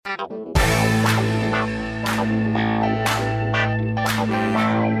Hey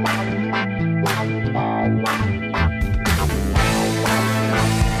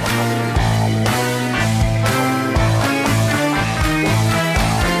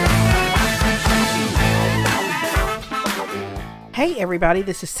everybody,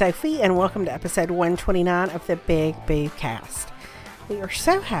 this is Sophie and welcome to episode 129 of the Big Boo Cast. We are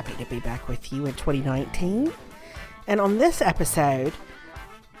so happy to be back with you in 2019. And on this episode,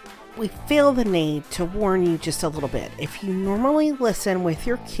 we feel the need to warn you just a little bit. If you normally listen with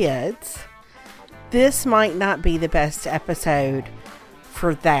your kids, this might not be the best episode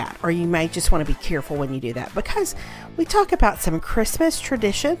for that. Or you may just want to be careful when you do that. Because we talk about some Christmas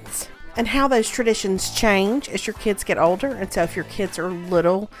traditions and how those traditions change as your kids get older. And so if your kids are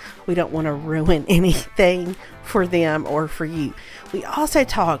little, we don't want to ruin anything for them or for you. We also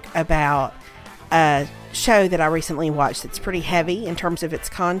talk about a show that I recently watched that's pretty heavy in terms of its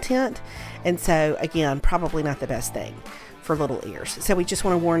content. And so again, probably not the best thing for little ears. So we just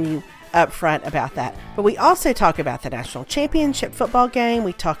want to warn you up front about that. But we also talk about the national championship football game.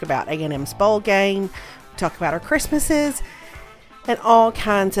 We talk about A&M's bowl game. We talk about our Christmases and all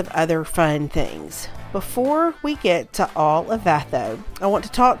kinds of other fun things. Before we get to all of that though, I want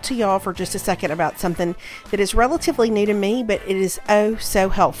to talk to y'all for just a second about something that is relatively new to me, but it is oh so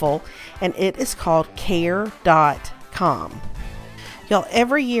helpful, and it is called Care.com. Y'all,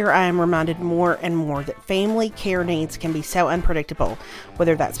 every year I am reminded more and more that family care needs can be so unpredictable,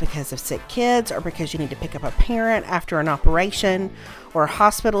 whether that's because of sick kids or because you need to pick up a parent after an operation or a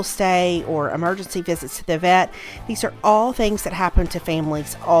hospital stay or emergency visits to the vet. These are all things that happen to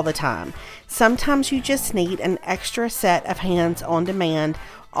families all the time. Sometimes you just need an extra set of hands on demand,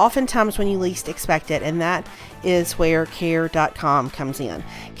 oftentimes when you least expect it, and that is where Care.com comes in.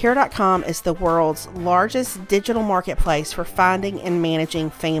 Care.com is the world's largest digital marketplace for finding and managing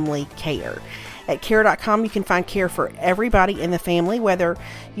family care. At Care.com, you can find care for everybody in the family, whether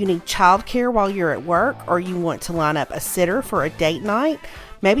you need childcare while you're at work or you want to line up a sitter for a date night.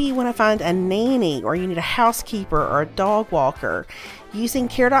 Maybe you want to find a nanny or you need a housekeeper or a dog walker. Using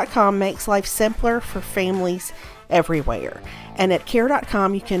Care.com makes life simpler for families everywhere. And at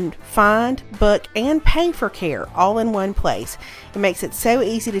Care.com, you can find, book, and pay for care all in one place. It makes it so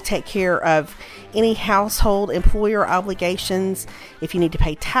easy to take care of any household employer obligations. If you need to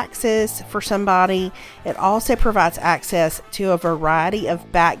pay taxes for somebody, it also provides access to a variety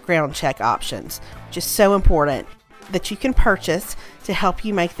of background check options, which is so important, that you can purchase to help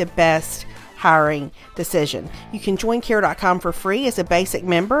you make the best hiring decision. You can join Care.com for free as a basic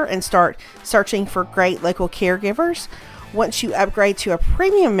member and start searching for great local caregivers. Once you upgrade to a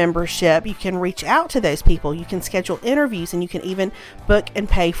premium membership, you can reach out to those people. You can schedule interviews and you can even book and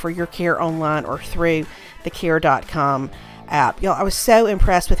pay for your care online or through the Care.com app. Y'all, I was so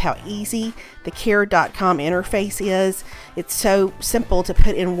impressed with how easy the Care.com interface is. It's so simple to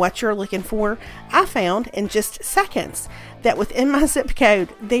put in what you're looking for. I found in just seconds that within my zip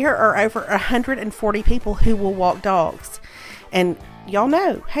code, there are over 140 people who will walk dogs. And y'all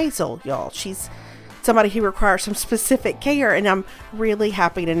know Hazel, y'all, she's somebody who requires some specific care. And I'm really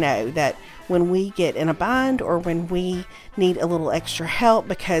happy to know that when we get in a bind or when we need a little extra help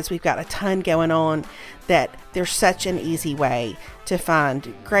because we've got a ton going on, that there's such an easy way to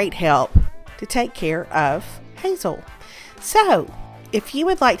find great help to take care of Hazel. So if you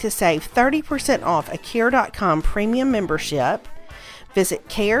would like to save 30% off a Care.com premium membership, visit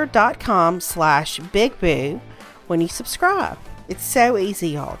care.com/bigboo when you subscribe. It's so easy,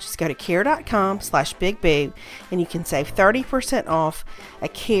 y'all. Just go to care.com/bigboo and you can save 30% off a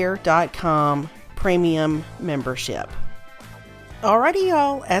Care.com premium membership. Alrighty,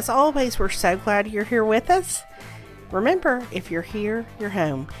 y'all. As always, we're so glad you're here with us. Remember, if you're here, you're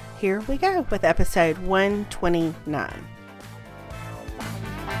home. Here we go with episode 129.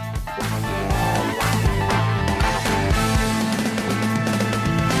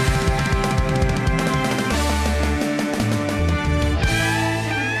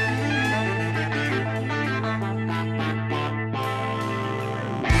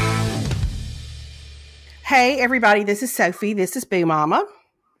 Hey, everybody, this is Sophie. This is Boo Mama.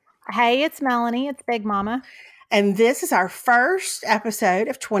 Hey, it's Melanie. It's Big Mama. And this is our first episode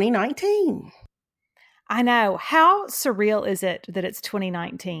of 2019. I know. How surreal is it that it's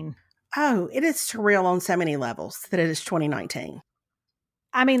 2019? Oh, it is surreal on so many levels that it is 2019.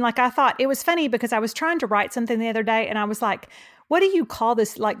 I mean, like I thought it was funny because I was trying to write something the other day and I was like, what do you call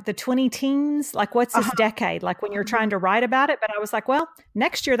this? Like the 20 teens? Like what's this decade? Like when you're trying to write about it. But I was like, well,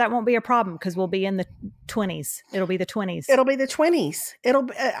 next year that won't be a problem because we'll be in the 20s. It'll be the 20s. It'll be the 20s.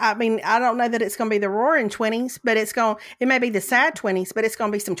 I mean, I don't know that it's going to be the roaring 20s, but it may be the sad 20s, but it's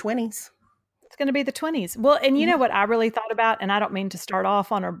going to be some 20s. It's going to be the 20s. Well, and you know what I really thought about, and I don't mean to start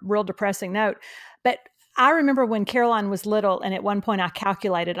off on a real depressing note, but I remember when Caroline was little, and at one point I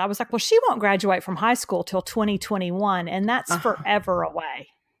calculated, I was like, well, she won't graduate from high school till 2021, and that's forever away.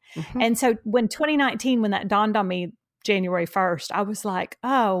 Mm-hmm. And so when 2019, when that dawned on me January 1st, I was like,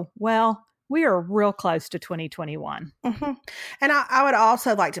 oh, well, we are real close to 2021. Mm-hmm. And I would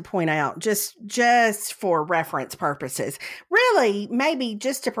also like to point out, just for reference purposes, really maybe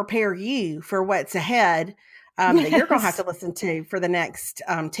just to prepare you for what's ahead, that you're going to have to listen to for the next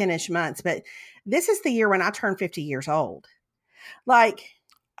 10-ish months. But this is the year when I turned 50 years old. Like,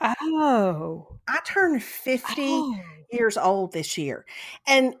 I turned 50 years old this year.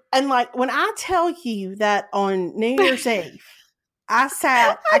 And like, when I tell you that on New Year's Eve, I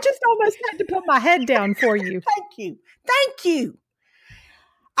just almost had to put my head down for you. Thank you.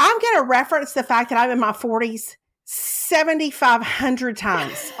 I'm going to reference the fact that I'm in my 40s 7,500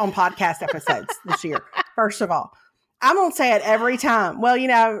 times on podcast episodes this year. First of all, I'm going to say it every time. Well,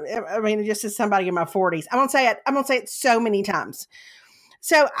 I mean, just as somebody in my 40s, I'm going to say it so many times.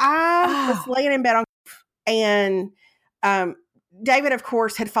 So I was laying in bed and David, of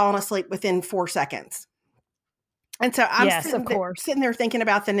course, had fallen asleep within 4 seconds. And so I'm sitting there thinking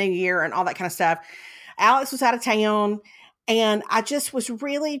about the new year and all that kind of stuff. Alex was out of town, and I just was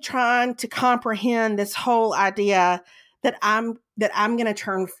really trying to comprehend this whole idea that I'm going to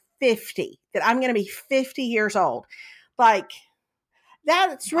turn 50, that I'm going to be 50 years old. Like,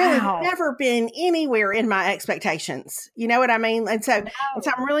 that's really never been anywhere in my expectations. You know what I mean? And so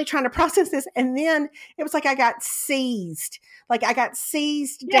I'm really trying to process this. And then it was like I got seized. Like I got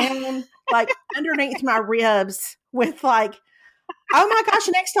seized down, like underneath my ribs with like, oh my gosh,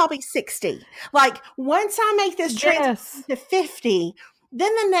 next I'll be 60. Like once I make this transition to 50,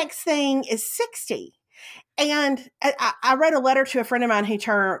 then the next thing is 60. And I wrote a letter to a friend of mine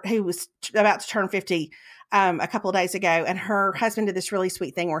who was about to turn 50 a couple of days ago, and her husband did this really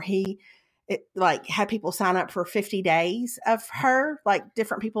sweet thing where he had people sign up for 50 days of her, like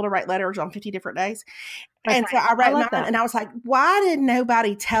different people to write letters on 50 different days. Okay. And so I wrote mine, and I was like, why did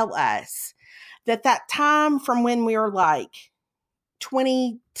nobody tell us that time from when we were like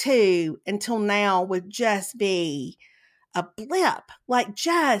 22 until now would just be a blip, like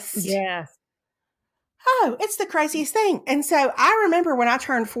just oh, it's the craziest thing. And so I remember when I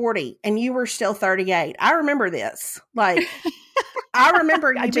turned 40 and you were still 38. I remember this. Like, I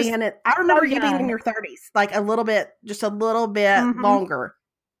remember you being in your 30s, like just a little bit longer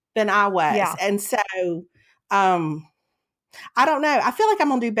than I was. Yeah. And so, I don't know. I feel like I'm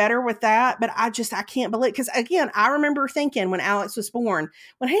going to do better with that, but I can't believe, because again, I remember thinking when Alex was born,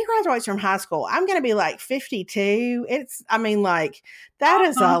 when he graduates from high school, I'm going to be like 52. That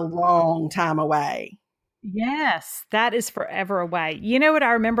is a long time away. Yes, that is forever away. You know what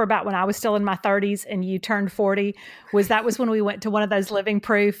I remember about when I was still in my 30s and you turned 40 was when we went to one of those Living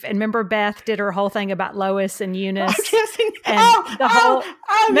Proof, and remember Beth did her whole thing about Lois and Eunice. And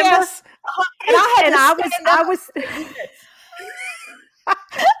yes. And I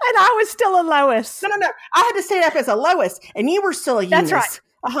was still a Lois. No. I had to stand up as a Lois, and you were still a Eunice. That's right.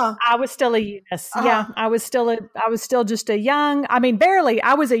 I was still a Eunice. Yeah, I was still just a young. I mean, barely.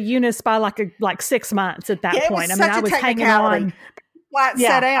 I was a Eunice by like 6 months at that point. I mean, I was hanging on.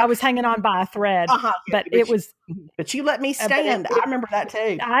 I was hanging on by a thread. But you let me stand. I remember that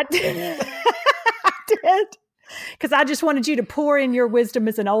too. I did. I did. Because I just wanted you to pour in your wisdom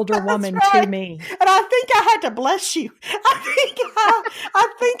as an older woman to me. And I think I had to bless you. I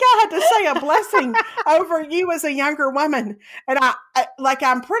think I had to say a blessing over you as a younger woman. And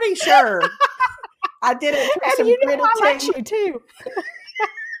I'm pretty sure I did it through some gritty I like you too.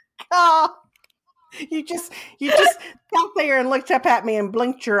 Oh, you just sat there and looked up at me and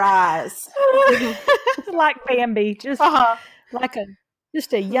blinked your eyes. Like Bambi, just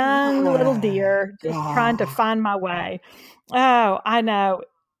just a young little deer, just trying to find my way. Oh, I know.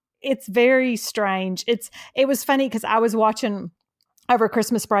 It's very strange. It was funny because I was watching over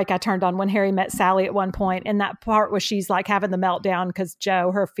Christmas break. I turned on When Harry Met Sally at one point, and that part where she's like having the meltdown because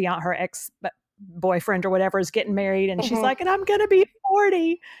Joe, her ex-boyfriend or whatever, is getting married, and she's like, and I'm going to be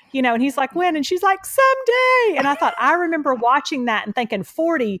 40, and he's like, when? And she's like, someday. And I thought, I remember watching that and thinking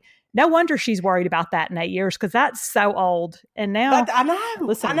 40, no wonder she's worried about that in 8 years, because that's so old. And now, I know.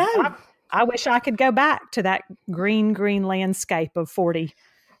 Listen, I know. I wish I could go back to that green landscape of 40.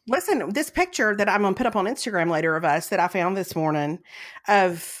 Listen, this picture that I'm going to put up on Instagram later of us that I found this morning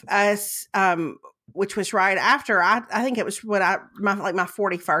of us, which was right after, I think it was when my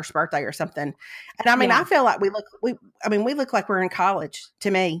 41st birthday or something. And I mean, I feel like we look like we're in college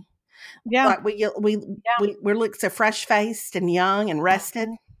to me. Yeah. Like we look so fresh faced and young and rested.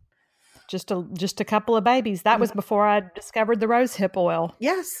 Just a couple of babies. That was before I discovered the rose hip oil.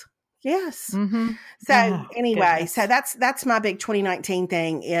 Yes. Mm-hmm. So anyway, so that's my big 2019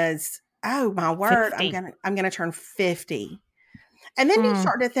 thing is, oh my word, 50. I'm gonna turn 50. And then you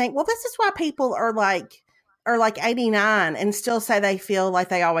start to think, well, this is why people are like 89 and still say they feel like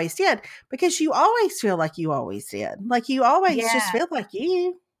they always did, because you always feel like you always did. Like you always just feel like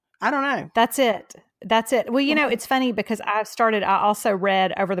you. I don't know. That's it. Well, it's funny because I also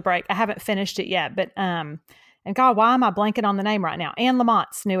read over the break. I haven't finished it yet, but and God, why am I blanking on the name right now? Anne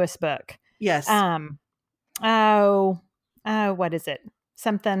Lamont's newest book. Yes. What is it?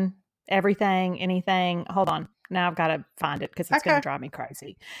 Something, everything, anything. Hold on. Now I've got to find it because it's going to drive me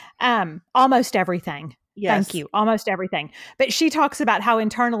crazy. Almost everything. Yes. Thank you. Almost everything. But she talks about how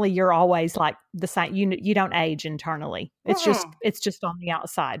internally you're always like the same. You don't age internally. It's just on the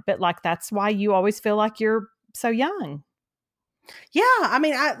outside. But like, that's why you always feel like you're so young. Yeah. I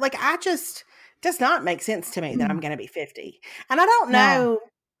mean, does not make sense to me that I'm going to be 50. And I don't know.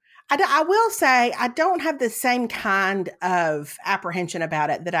 I will say I don't have the same kind of apprehension about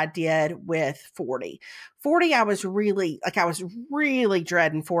it that I did with 40. 40, I was really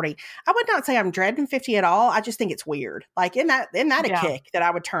dreading 40. I would not say I'm dreading 50 at all. I just think it's weird. Like, isn't that a kick that I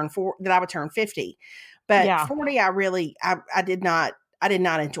would turn 50? But 40, I did not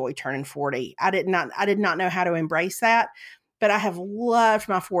enjoy turning 40. I did not know how to embrace that, but I have loved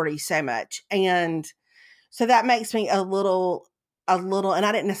my 40s so much. And so that makes me a little, and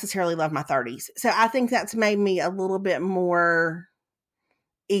I didn't necessarily love my 30s. So I think that's made me a little bit more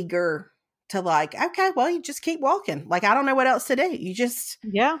eager to like, okay, well, you just keep walking. Like, I don't know what else to do. You just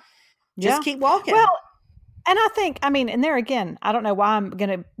keep walking. Well, and I think, and there again, I don't know why I'm going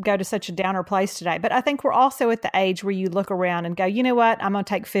to go to such a downer place today, but I think we're also at the age where you look around and go, you know what? I'm going to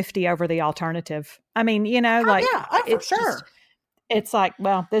take 50 over the alternative. I mean, for sure. It's like,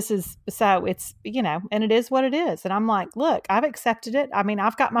 well, it's, and it is what it is. And I'm like, look, I've accepted it. I mean,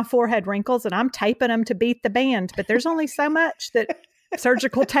 I've got my forehead wrinkles and I'm taping them to beat the band, but there's only so much that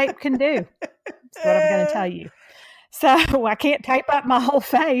surgical tape can do. That's what I'm going to tell you. So I can't tape up my whole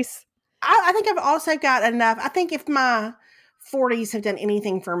face. I think I've also got enough. I think if my 40s have done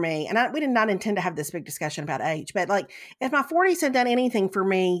anything for me, and we did not intend to have this big discussion about age, but like if my 40s have done anything for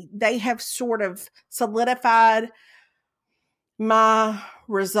me, they have sort of solidified my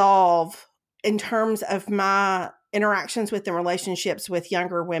resolve in terms of my interactions with and relationships with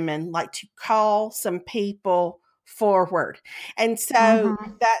younger women, like to call some people forward. And so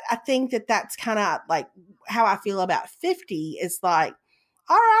that I think that's kind of like how I feel about 50 is like,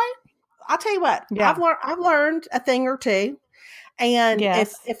 all right, I'll tell you what, I've learned a thing or two. And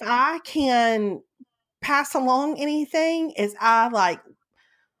if I can pass along anything, is I like,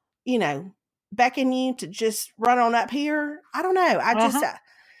 beckon you to just run on up here. I don't know. I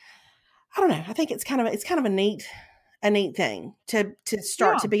don't know. I think it's kind of a neat thing to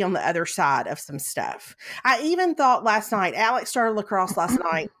start to be on the other side of some stuff. I even thought last night, Alex started lacrosse last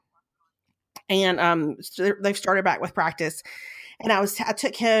night, and they've started back with practice. And I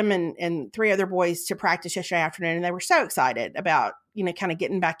took him and three other boys to practice yesterday afternoon, and they were so excited about, kind of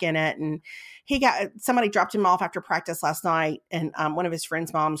getting back in it. And somebody dropped him off after practice last night, and one of his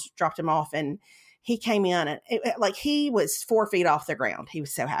friends' moms dropped him off, and he came in and he was 4 feet off the ground. He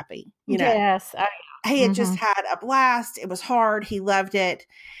was so happy, Yes. He had just had a blast. It was hard. He loved it.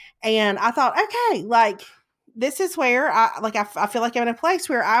 And I thought, okay, like this is where I feel like I'm in a place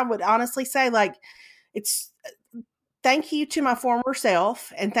where I would honestly say like, it's, thank you to my former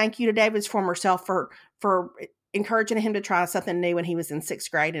self, and thank you to David's former self for encouraging him to try something new when he was in 6th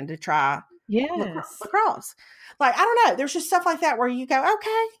grade and to try lacrosse. Like, I don't know. There's just stuff like that where you go,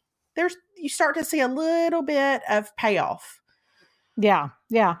 okay, you start to see a little bit of payoff. Yeah.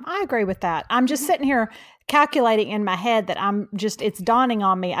 I agree with that. I'm just sitting here calculating in my head that it's dawning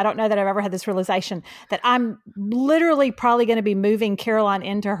on me. I don't know that I've ever had this realization that I'm literally probably going to be moving Caroline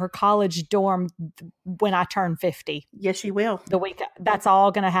into her college dorm when I turn 50. Yes, you will. The week. That's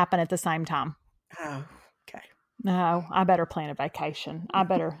all going to happen at the same time. Oh, okay. No, I better plan a vacation. I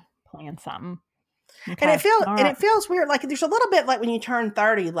better plan something. Okay. And it feels weird. Like there's a little bit like when you turn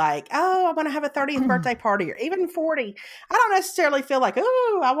 30, like, oh, I want to have a 30th birthday party, or even 40. I don't necessarily feel like,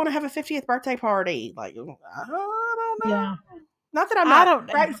 oh, I want to have a 50th birthday party. Like, I don't know. Yeah. Not that I'm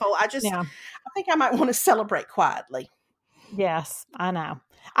not grateful. I think I might want to celebrate quietly. Yes, I know.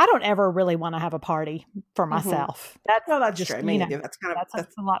 I don't ever really want to have a party for myself. That's just, true. Me neither. That's kind of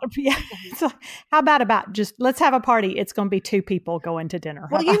that's a lot of So how about just let's have a party? It's going to be 2 people going to dinner.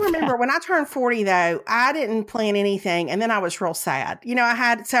 Well, you remember when I turned 40, though, I didn't plan anything, and then I was real sad. I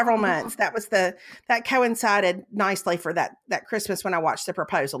had several months. That coincided nicely for that Christmas when I watched The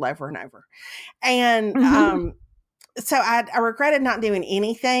Proposal over and over, and so I regretted not doing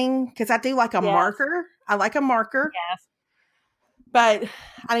anything because I do like a marker. I like a marker. Yes. But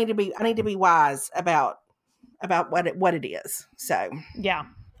I need to be wise about what it is. So yeah,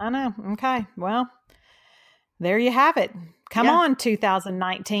 I know. Okay, well, there you have it. Come on,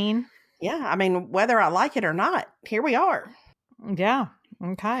 2019. Yeah, I mean, whether I like it or not, here we are. Yeah.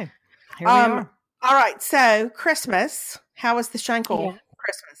 Okay. Here we are. All right. So Christmas. How was the Schenkel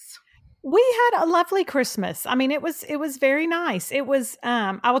Christmas? We had a lovely Christmas. I mean, it was very nice. It was,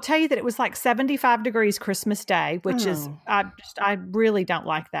 I will tell you that it was like 75 degrees Christmas Day, which is, I really don't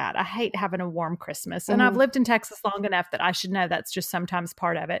like that. I hate having a warm Christmas. And I've lived in Texas long enough that I should know that's just sometimes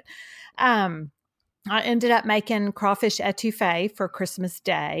part of it. I ended up making crawfish etouffee for Christmas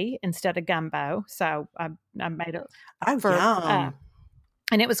Day instead of gumbo. So I made it yum.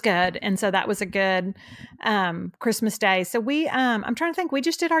 And it was good. And so that was a good Christmas Day. So we, I'm trying to think, we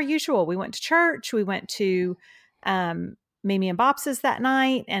just did our usual. We went to church. We went to Mimi and Bops's that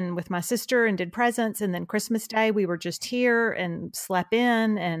night and with my sister and did presents. And then Christmas Day, we were just here and slept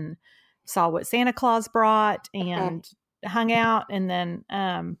in and saw what Santa Claus brought and hung out. And then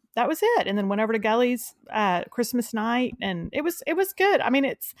that was it. And then went over to Gully's Christmas night. And it was good. I mean,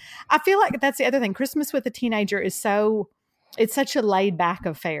 I feel like that's the other thing. Christmas with a teenager is it's such a laid back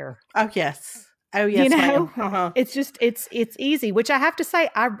affair. Oh, yes. Oh, yes. It's just, it's easy, which I have to say,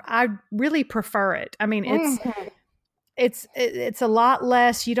 I really prefer it. I mean, it's a lot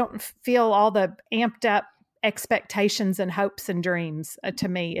less. You don't feel all the amped up expectations and hopes and dreams. To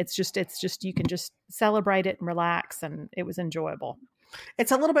me, it's just, you can just celebrate it and relax. And it was enjoyable.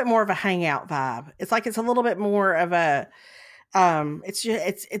 It's a little bit more of a hangout vibe. It's like, it's a little bit more of a,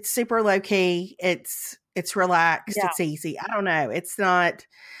 it's super low key. It's relaxed. Yeah. It's easy. I don't know. It's not,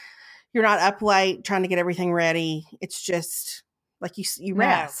 you're not up late trying to get everything ready. It's just like you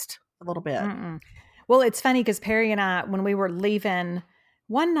rest a little bit. Well, it's funny because Perry and I, when we were leaving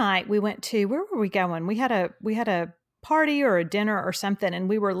one night, we went to, where were we going? We had a party or a dinner or something, and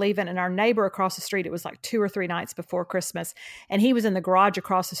we were leaving, and our neighbor across the street, it was like 2 or 3 nights before Christmas, and he was in the garage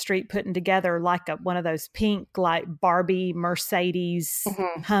across the street putting together like one of those pink like Barbie Mercedes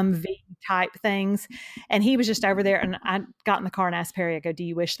Humvee type things, and he was just over there, and I got in the car and asked Perry, I go, do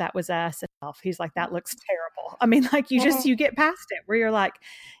you wish that was us? He's like, that looks terrible. I mean, like you get past it where you're like,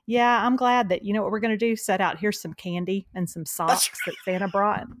 yeah, I'm glad that, you know what we're going to do, set out, here's some candy and some socks that Santa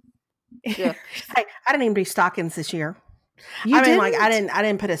brought. Yeah. Hey, I didn't even do stockings this year. I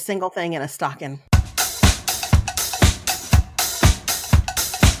didn't put a single thing in a stocking.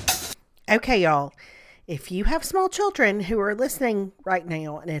 Okay, y'all. If you have small children who are listening right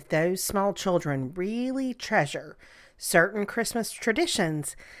now, and if those small children really treasure certain Christmas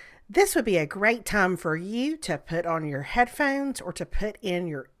traditions, this would be a great time for you to put on your headphones or to put in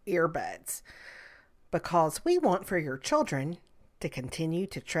your earbuds, because we want for your children to continue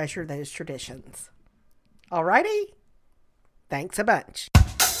to treasure those traditions. Alrighty? Thanks a bunch.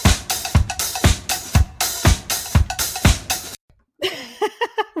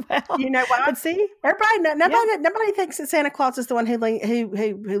 Well, you know what? See, nobody thinks that Santa Claus is the one who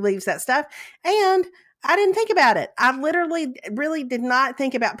leaves that stuff. And I didn't think about it. I literally really did not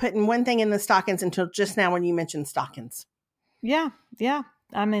think about putting one thing in the stockings until just now when you mentioned stockings. Yeah.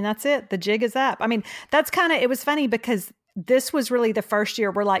 I mean, that's it. The jig is up. I mean, that's kind of, it was funny because this was really the first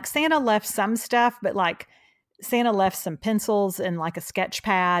year where like Santa left some stuff, but like Santa left some pencils and like a sketch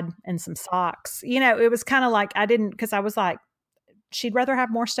pad and some socks. You know, it was kind of like, because I was like, she'd rather have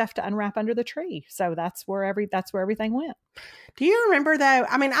more stuff to unwrap under the tree. So that's where everything went. Do you remember though?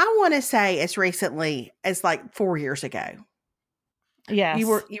 I mean, I want to say as recently as like 4 years ago. Yes. You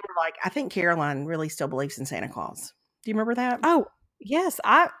were like, I think Caroline really still believes in Santa Claus. Do you remember that? Oh, yes.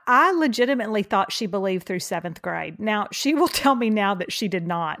 I legitimately thought she believed through 7th grade. Now she will tell me now that she did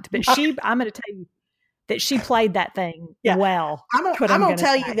not, but I'm going to tell you that she played that thing well. I'm going to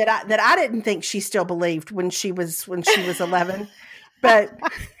tell you that I didn't think she still believed when she was 11, but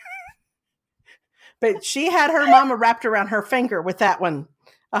she had her mama wrapped around her finger with that one.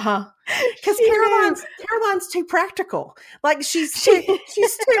 Because Caroline's too practical. Like she's too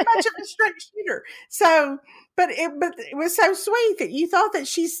much of a straight shooter. So, but it was so sweet that you thought that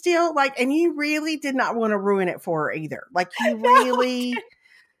she's still like, and you really did not want to ruin it for her either. Like you really,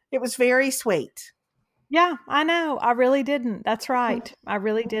 it was very sweet. Yeah, I know. I really didn't. That's right. I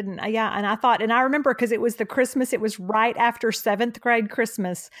really didn't. Yeah. And I thought, and I remember because it was the Christmas, it was right after 7th grade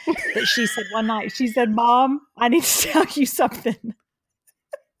Christmas that she said one night, she said, Mom, I need to tell you something.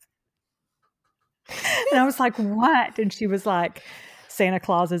 And I was like, what? And she was like, Santa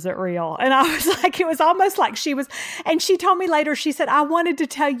Claus isn't real. And I was like, it was almost like she was, and she told me later, she said, I wanted to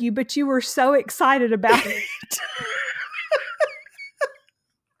tell you, but you were so excited about it.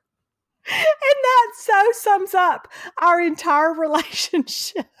 And that so sums up our entire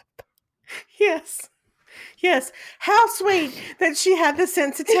relationship. Yes. Yes. How sweet that she had the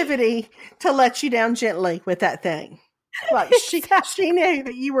sensitivity to let you down gently with that thing. Like she knew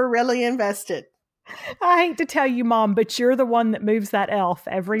that you were really invested. I hate to tell you, Mom, but you're the one that moves that elf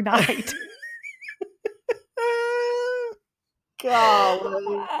every night.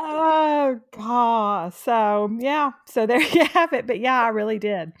 Golly. Oh, God. So, yeah. So there you have it. But yeah, I really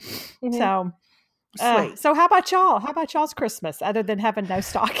did. Mm-hmm. So how about y'all? How about y'all's Christmas other than having no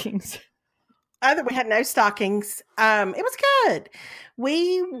stockings? We had no stockings. It was good.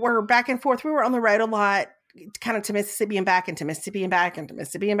 We were back and forth. We were on the road a lot, kind of to Mississippi and back, and to Mississippi and back, and to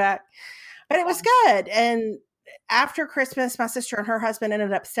Mississippi and back. But it was good. And after Christmas, my sister and her husband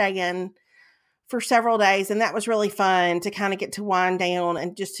ended up staying for several days. And that was really fun to kind of get to wind down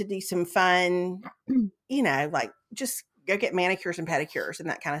and just to do some fun, like just go get manicures and pedicures and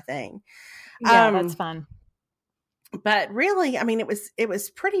that kind of thing. Yeah, that's fun. But really, I mean, it was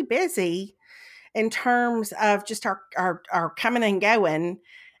pretty busy in terms of just our coming and going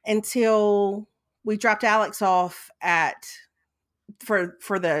until we dropped Alex off for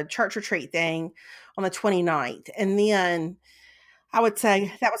the church retreat thing on the 29th. And then I would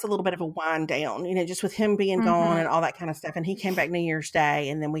say that was a little bit of a wind down, just with him being gone and all that kind of stuff. And he came back New Year's Day,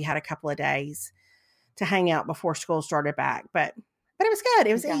 and then we had a couple of days to hang out before school started back. But it was good.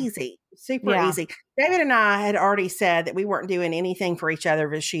 It was easy, super easy. David and I had already said that we weren't doing anything for each other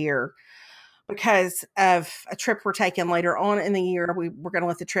this year because of a trip we're taking later on in the year. We're going to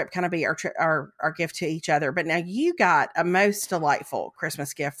let the trip kind of be our gift to each other. But now you got a most delightful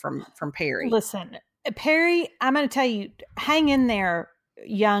Christmas gift from Perry. Listen, Perry, I'm going to tell you, hang in there,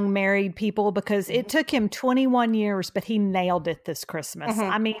 young married people, because it took him 21 years, but he nailed it this Christmas.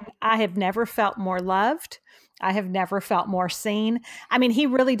 I mean, I have never felt more loved. I have never felt more seen. I mean, he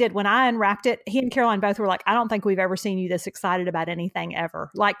really did. When I unwrapped it, he and Caroline both were like, I don't think we've ever seen you this excited about anything ever.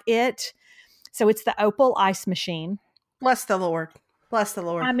 Like it. So it's the Opal ice machine. Bless the Lord. Bless the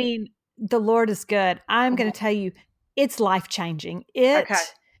Lord. I mean, the Lord is good. I'm going to tell you, it's life-changing. It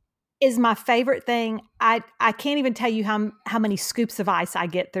is my favorite thing. I can't even tell you how many scoops of ice I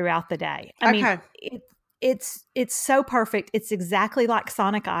get throughout the day. I mean, it's so perfect. It's exactly like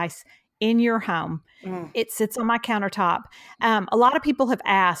Sonic Ice in your home. It sits on my countertop. A lot of people have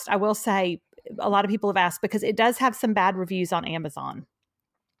asked, I will say, a lot of people have asked because it does have some bad reviews on Amazon.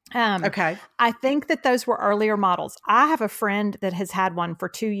 I think that those were earlier models. I have a friend that has had one for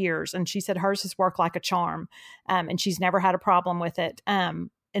 2 years, and she said hers has worked like a charm, and she's never had a problem with it. And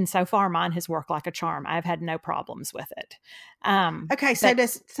so far, mine has worked like a charm. I've had no problems with it. So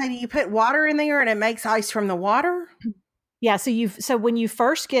do you put water in there and it makes ice from the water? Yeah. So when you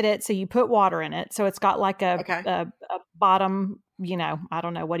first get it, so you put water in it. So it's got like a bottom, I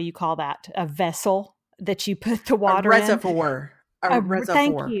don't know, what do you call that? A vessel that you put the water in. Reservoir.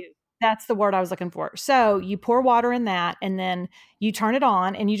 Thank you. That's the word I was looking for. So you pour water in that, and then you turn it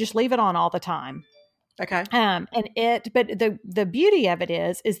on, and you just leave it on all the time. Okay. But the beauty of it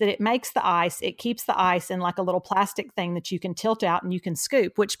is that it makes the ice, it keeps the ice in like a little plastic thing that you can tilt out and you can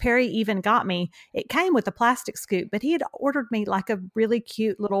scoop, which Perry even got me. It came with a plastic scoop, but he had ordered me like a really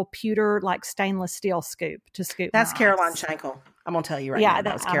cute little pewter, like stainless steel scoop to scoop. That's Caroline Shankle. I'm going to tell you right now.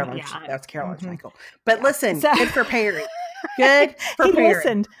 That's Caroline. That's Caroline Shankle. But listen, good for Perry. Good for he Perry.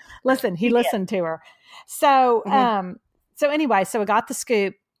 He listened to her. So, so anyway, so I got the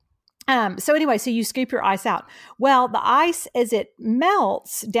scoop. So you scoop your ice out. Well, the ice, as it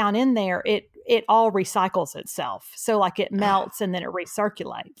melts down in there, it all recycles itself. So like it melts and then it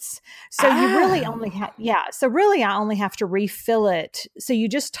recirculates. So you really only have, I only have to refill it. So you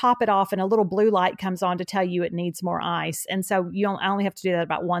just top it off and a little blue light comes on to tell you it needs more ice. And so I only have to do that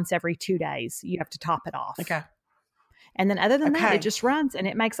about once every 2 days. You have to top it off. Okay. And then other than that, it just runs and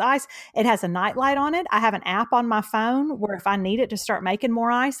it makes ice. It has a night light on it. I have an app on my phone where if I need it to start making more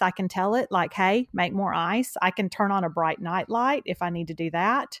ice, I can tell it like, hey, make more ice. I can turn on a bright night light if I need to do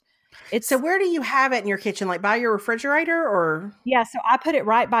that. So where do you have it in your kitchen? Like by your refrigerator or? Yeah. So I put it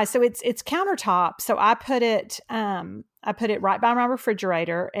right by, so it's countertop. So I put it right by my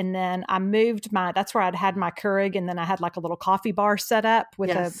refrigerator, and then I moved that's where I'd had my Keurig, and then I had like a little coffee bar set up with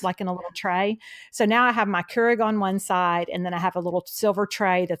in a little tray. So now I have my Keurig on one side, and then I have a little silver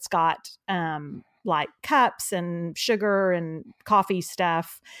tray that's got like cups and sugar and coffee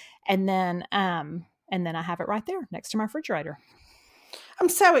stuff. And then I have it right there next to my refrigerator. I'm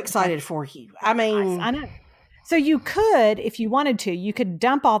so excited for you. I mean, I know. So you could, if you wanted to, you could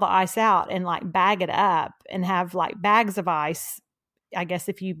dump all the ice out and like bag it up and have like bags of ice. I guess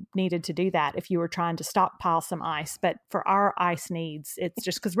if you needed to do that, if you were trying to stockpile some ice, but for our ice needs, it's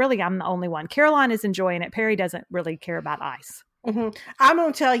just because really I'm the only one. Caroline is enjoying it. Perry doesn't really care about ice. Mm-hmm. I'm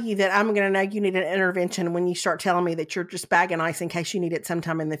going to tell you that I'm going to know you need an intervention when you start telling me that you're just bagging ice in case you need it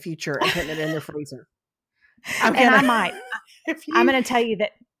sometime in the future and putting it in the freezer. I might. I'm going to tell you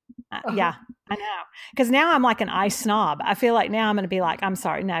that. Yeah, I know. Because now I'm like an ice snob. I feel like now I'm going to be like, I'm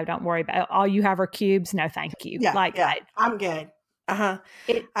sorry. No, don't worry about it. All you have are cubes. No, thank you. Yeah, I'm good.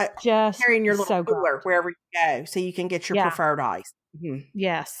 It just carrying your little cooler wherever you go so you can get your preferred ice. Mm-hmm.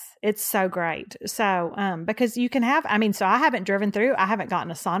 Yes, it's so great. So, because you can have, so I haven't driven through. I haven't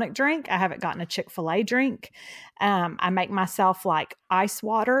gotten a Sonic drink. I haven't gotten a Chick-fil-A drink. I make myself like ice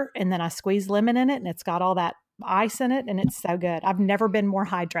water, and then I squeeze lemon in it, and it's got all that ice in it, and it's so good. I've never been more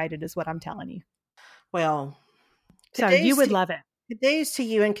hydrated, is what I'm telling you. Well, so you would love it. Kudos to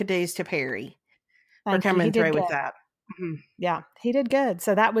you and kudos to Perry for coming through with that. Mm-hmm. Yeah, he did good.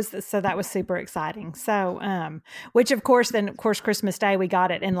 So that was super exciting. So, which of course Christmas Day we got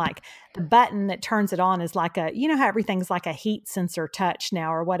it, and like the button that turns it on is like how everything's like a heat sensor touch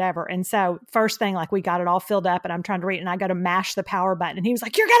now or whatever. And so first thing, like we got it all filled up, and I'm trying to read it, and I go to mash the power button, and he was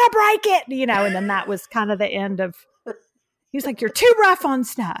like, "You're gonna break it," and then that was kind of the end of. He was like, "You're too rough on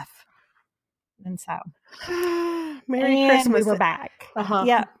stuff," and so Merry Christmas. We were back.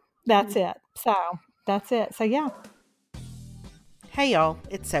 Yeah, that's it. So that's it. So yeah. Hey y'all,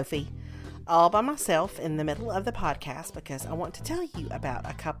 it's Sophie, all by myself in the middle of the podcast because I want to tell you about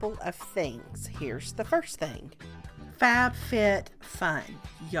a couple of things. Here's the first thing. FabFitFun,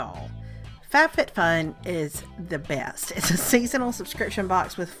 y'all. FabFitFun is the best. It's a seasonal subscription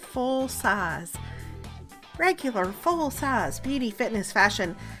box with regular full-size beauty, fitness,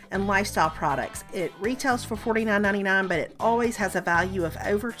 fashion, and lifestyle products. It retails for $49.99, but it always has a value of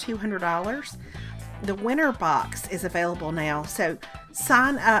over $200. The winter box is available now, so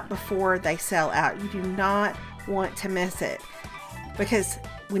sign up before they sell out. You do not want to miss it, because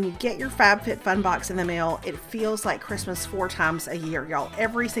when you get your FabFitFun box in the mail, it feels like Christmas 4 times a year, y'all.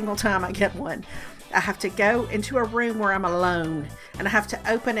 Every single time I get one, I have to go into a room where I'm alone, and I have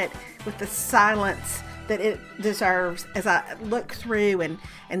to open it with the silence that it deserves as I look through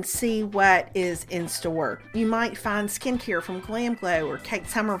and see what is in store. You might find skincare from Glam Glow or Kate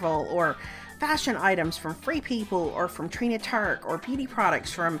Somerville, or fashion items from Free People or from Trina Turk, or beauty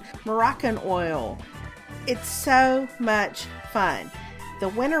products from Moroccan Oil. It's so much fun. The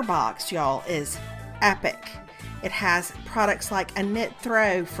winter box, y'all, is epic. It has products like a knit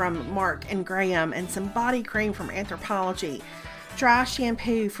throw from Mark and Graham, and some body cream from Anthropologie, dry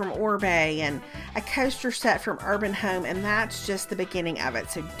shampoo from Oribe, and a coaster set from Urban Home, and that's just the beginning of it,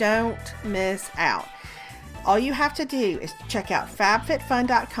 so don't miss out. All you have to do is check out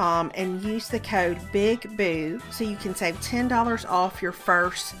FabFitFun.com and use the code BIGBOO so you can save $10 off your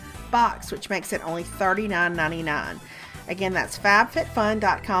first box, which makes it only $39.99. Again, that's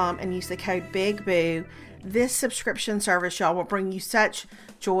FabFitFun.com and use the code BIGBOO. This subscription service, y'all, will bring you such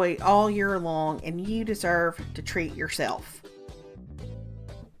joy all year long, and you deserve to treat yourself.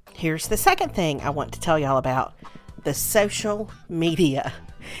 Here's the second thing I want to tell y'all about: the social media.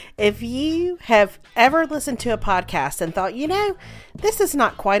 If you have ever listened to a podcast and thought, this is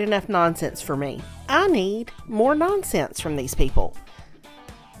not quite enough nonsense for me, I need more nonsense from these people,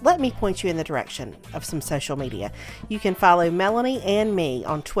 let me point you in the direction of some social media. You can follow Melanie and me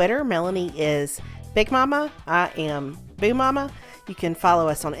on Twitter. Melanie is Big Mama. I am Boo Mama. You can follow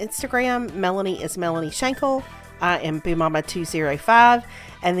us on Instagram. Melanie is Melanie Schenkel. I am Boo Mama 205.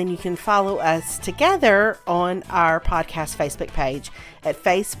 And then you can follow us together on our podcast Facebook page at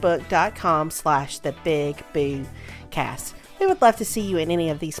facebook.com/thebigboocast. We would love to see you in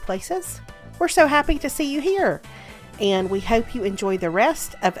any of these places. We're so happy to see you here. And we hope you enjoy the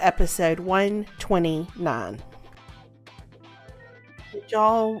rest of episode 129. Did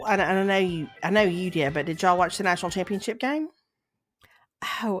y'all, I know you did, but did y'all watch the national championship game?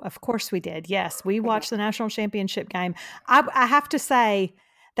 Oh, of course we did. Yes, we watched the national championship game. I have to say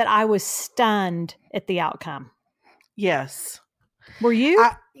that I was stunned at the outcome. Yes. Were you?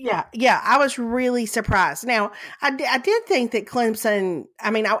 Yeah, I was really surprised. Now, I did think that Clemson,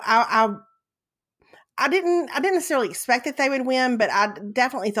 I mean, I didn't necessarily expect that they would win, but I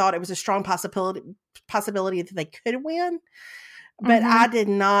definitely thought it was a strong possibility that they could win. But I did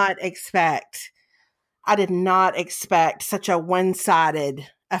not expect such a one-sided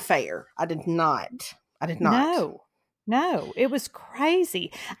affair. I did not. No, it was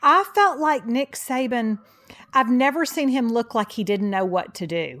crazy. I felt like Nick Saban, I've never seen him look like he didn't know what to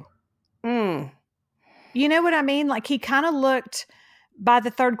do. You know what I mean? Like he kind of looked by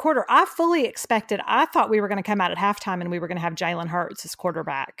the third quarter. I thought we were going to come out at halftime and we were going to have Jalen Hurts as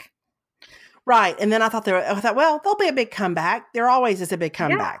quarterback. Right. And then I thought, well, there'll be a big comeback. There always is a big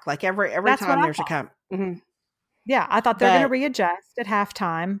comeback. Yeah. Like every time there's a comeback. Mm-hmm. Yeah. I thought they're going to readjust at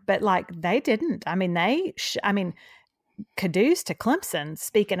halftime, but like they didn't. I mean, kudos to Clemson,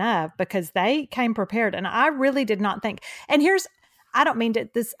 speaking of, because they came prepared. And I really did not think, and I don't mean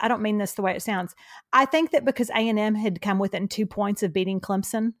this the way it sounds. I think that because A&M had come within 2 points of beating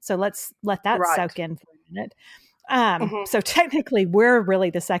Clemson. So let's let that soak in for a minute. So technically we're really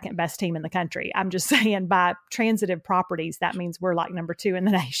the second best team in the country. I'm just saying by transitive properties, that means we're like number 2 in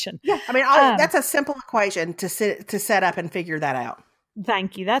the nation. Yeah. I mean, that's a simple equation to set up and figure that out.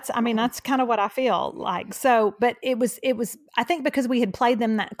 Thank you. That's kind of what I feel like. So, but it was, I think because we had played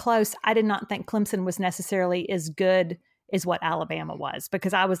them that close, I did not think Clemson was necessarily as good as what Alabama was,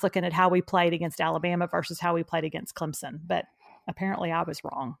 because I was looking at how we played against Alabama versus how we played against Clemson. But apparently I was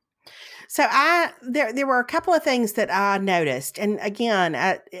wrong. So there were a couple of things that I noticed, and again,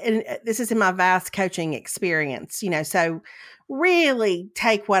 and this is in my vast coaching experience, so really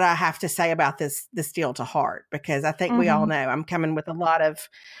take what I have to say about this deal to heart, because I think we all know I'm coming with a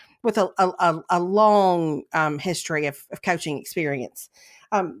long history of coaching experience.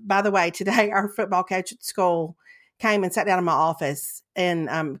 By the way, today our football coach at school came and sat down in my office,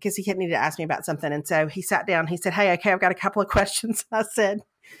 and because he needed to ask me about something, and so he sat down. He said, "Hey, okay, I've got a couple of questions." I said,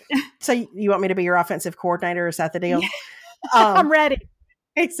 "So you want me to be your offensive coordinator? Is that the deal?" Yeah. I'm ready.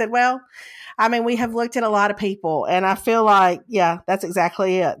 He said, "Well, I mean, we have looked at a lot of people, and I feel like, yeah, that's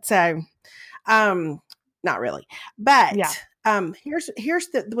exactly it." So, not really, but here's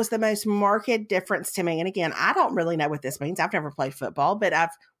was the most marked difference to me. And again, I don't really know what this means. I've never played football, but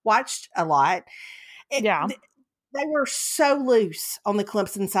I've watched a lot. They were so loose on the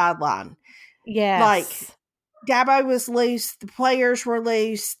Clemson sideline. Yeah, like Dabo was loose. The players were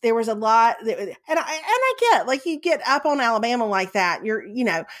loose. There was a lot. And I get, like, you get up on Alabama like that.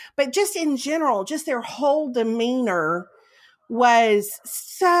 But just in general, just their whole demeanor was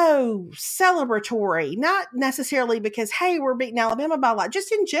so celebratory. Not necessarily because, hey, we're beating Alabama by a lot.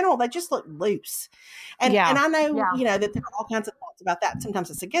 Just in general, they just look loose. And I know, that there are all kinds of thoughts about that. Sometimes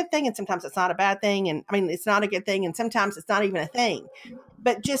it's a good thing and sometimes it's not a bad thing. And I mean, it's not a good thing and sometimes it's not even a thing.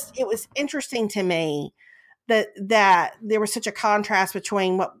 But just, it was interesting to me that there was such a contrast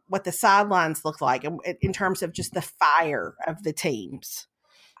between what the sidelines looked like in terms of just the fire of the teams.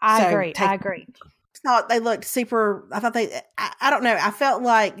 I agree. Thought they looked super. I thought I don't know. I felt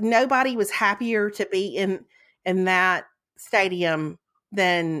like nobody was happier to be in that stadium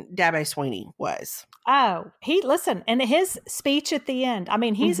than Dabo Swinney was. Oh, and his speech at the end, I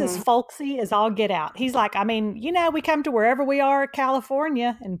mean, he's as folksy as all get out. He's like, I mean, we come to wherever we are,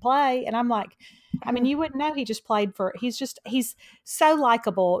 California, and play. And I'm like, I mean, you wouldn't know he just played he's so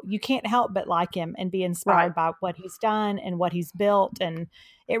likable. You can't help but like him and be inspired by what he's done and what he's built. And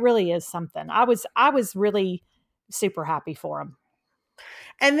it really is something. I was really super happy for him.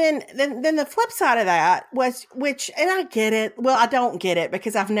 And then the flip side of that was, and I get it. Well, I don't get it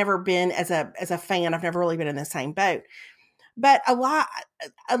because I've never been as a fan. I've never really been in the same boat. But a lot,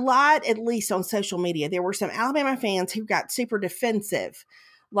 at least on social media, there were some Alabama fans who got super defensive.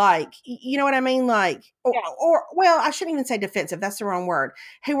 Like, you know what I mean? Like, or well, I shouldn't even say defensive. That's the wrong word.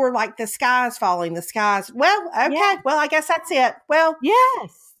 Who were like, the sky's falling, the sky's, well, okay, well, I guess that's it. Well,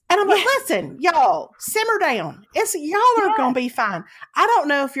 yes. And I'm like, listen, y'all, simmer down. Y'all are going to be fine. I don't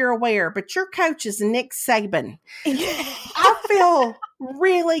know if you're aware, but your coach is Nick Saban. I feel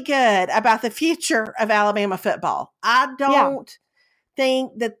really good about the future of Alabama football. I don't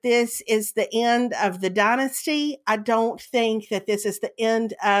think that this is the end of the dynasty. I don't think that this is the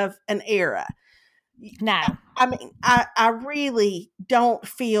end of an era. No. I mean, I really don't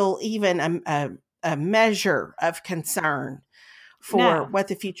feel even a measure of concern for what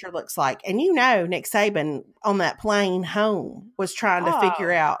the future looks like. And Nick Saban on that plane home was trying to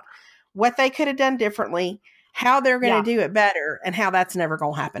figure out what they could have done differently, how they're going to do it better, and how that's never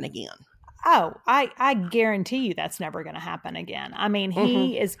going to happen again. Oh, I guarantee you that's never going to happen again. I mean,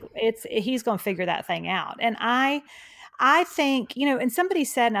 he's going to figure that thing out. And I I think, and somebody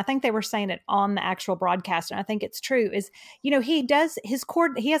said, and I think they were saying it on the actual broadcast, and I think it's true, is, he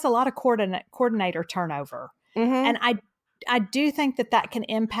has a lot of coordinator turnover. Mm-hmm. And I do think that can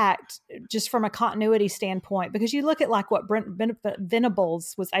impact just from a continuity standpoint, because you look at like what Brent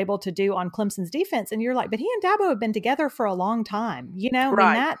Venables was able to do on Clemson's defense, and you're like, but he and Dabo have been together for a long time. Right.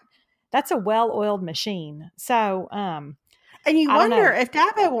 I mean, that's a well-oiled machine. So, and you wonder if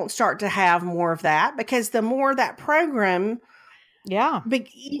Dabo won't start to have more of that, because the more that program, like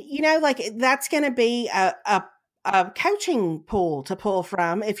that's going to be a coaching pool to pull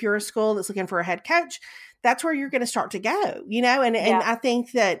from. If you're a school that's looking for a head coach, that's where you're going to start to go, and I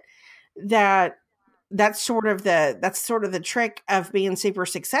think that's sort of the trick of being super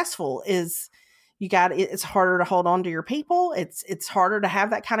successful is it's harder to hold on to your people. It's harder to have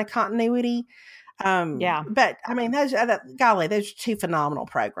that kind of continuity. But I mean, those are two phenomenal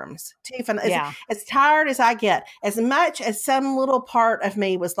programs. As tired as I get, as much as some little part of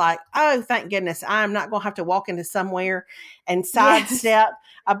me was like, oh, thank goodness, I'm not going to have to walk into somewhere and sidestep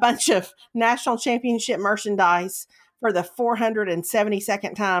a bunch of national championship merchandise for the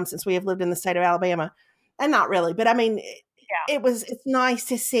 472nd time since we have lived in the state of Alabama. And not really, but I mean, it's nice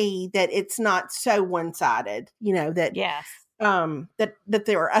to see that it's not so one-sided, that that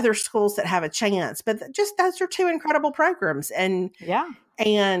there are other schools that have a chance, but just those are two incredible programs. And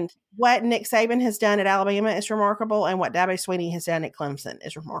what Nick Saban has done at Alabama is remarkable, and what Dabo Swinney has done at Clemson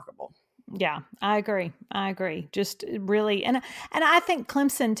is remarkable. Yeah, I agree. Just really, and I think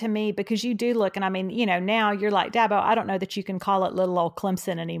Clemson, to me, because you do look, and I mean, now you're like, Dabo, I don't know that you can call it little old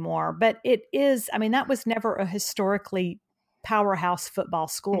Clemson anymore, but it is. I mean, that was never a historically powerhouse football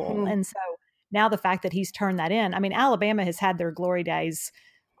school, Mm-hmm. and so now the fact that he's turned that in, I mean, Alabama has had their glory days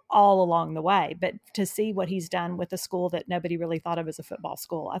all along the way, but to see what he's done with a school that nobody really thought of as a football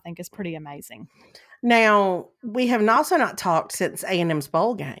school, I think is pretty amazing. Now, we have also not talked since A&M's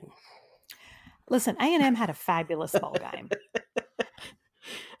bowl game. Listen, A&M had a fabulous bowl game.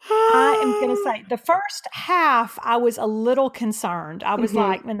 I am going to say the first half, I was a little concerned. I was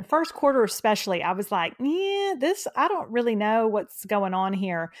like, in the first quarter especially, I was like, I don't really know what's going on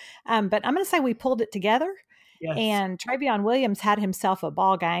here. But I'm going to say we pulled it together. Yes. And Travion Williams had himself a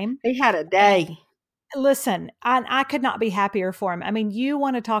ball game. He had a day. Listen, I could not be happier for him. I mean, you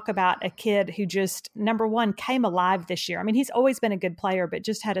want to talk about a kid who just, number one, came alive this year. I mean, he's always been a good player, but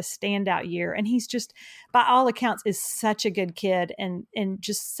just had a standout year. And he's just, by all accounts, is such a good kid and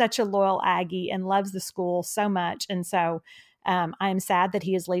just such a loyal Aggie and loves the school so much. And so I am sad that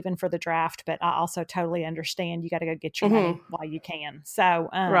he is leaving for the draft, but I also totally understand you got to go get your money while you can. So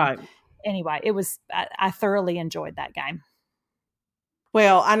anyway, I thoroughly enjoyed that game.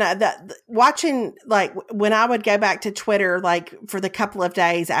 Well, I know that watching, like when I would go back to Twitter, like for the couple of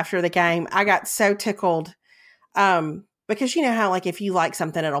days after the game, I got so tickled. Because you know how, like, if you like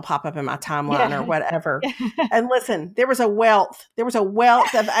something, it'll pop up in my timeline or whatever. And listen, there was a wealth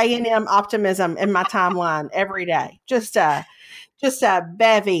of A&M optimism in my timeline every day. Just a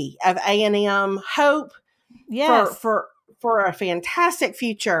bevy of A&M hope for a fantastic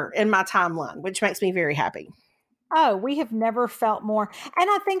future in my timeline, which makes me very happy. Oh, we have never felt more. And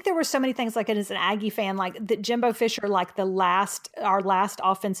I think there were so many things, like as an Aggie fan, like that Jimbo Fisher, like our last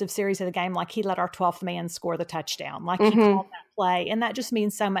offensive series of the game, like he let our 12th man score the touchdown. Like he called that play. And that just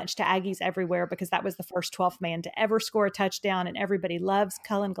means so much to Aggies everywhere, because that was the first 12th man to ever score a touchdown. And everybody loves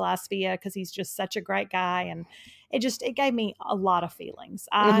Cullen Glasvia because he's just such a great guy. And it gave me a lot of feelings.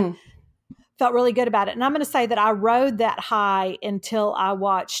 I felt really good about it. And I'm going to say that I rode that high until I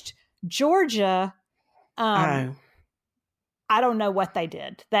watched Georgia. I don't know what they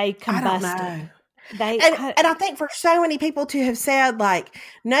did. They combusted. And I think for so many people to have said, like,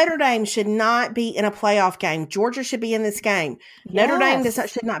 Notre Dame should not be in a playoff game. Georgia should be in this game. Yes. Notre Dame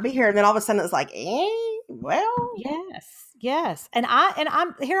should not be here. And then all of a sudden it's like, well. Yes. And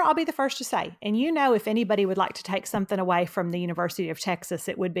I'm here. I'll be the first to say, and if anybody would like to take something away from the University of Texas,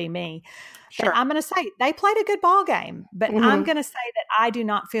 it would be me. Sure. But I'm going to say they played a good ball game, but I'm going to say that I do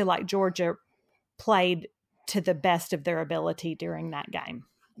not feel like Georgia played to the best of their ability during that game.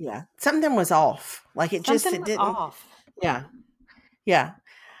 Yeah. Something was off. Like it didn't. Off. Yeah. Yeah.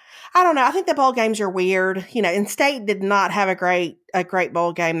 I don't know. I think the bowl games are weird. And State did not have a great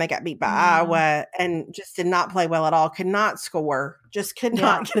bowl game. They got beat by Iowa and just did not play well at all. Could not score. Just could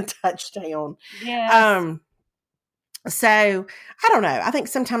not get a touchdown. Yeah. So I don't know. I think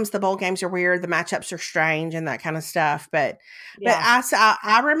sometimes the bowl games are weird. The matchups are strange and that kind of stuff. But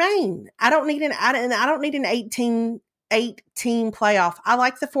I remain. I don't need an 8-team playoff. I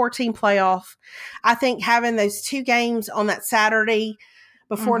like the 4-team playoff. I think having those two games on that Saturday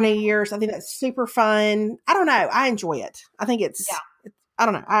before New Year's. I think that's super fun. I don't know. I enjoy it. I think I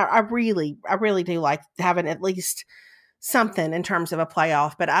don't know. I really do like having at least something in terms of a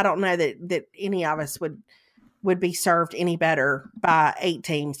playoff, but I don't know that any of us would be served any better by 8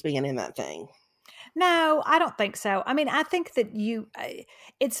 teams being in that thing. No, I don't think so. I mean, I think that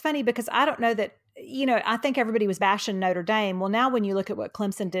it's funny because I don't know that, I think everybody was bashing Notre Dame. Well, now when you look at what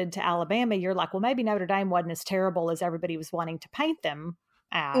Clemson did to Alabama, you're like, well, maybe Notre Dame wasn't as terrible as everybody was wanting to paint them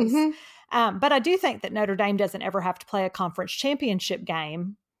as. But I do think that Notre Dame doesn't ever have to play a conference championship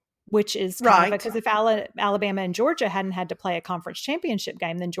game, which is kind of because if Alabama and Georgia hadn't had to play a conference championship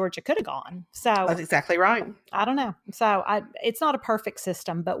game, then Georgia could have gone. So that's exactly right. I don't know. So it's not a perfect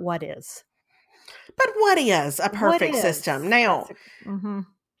system, but what is? But what is a perfect system? Now,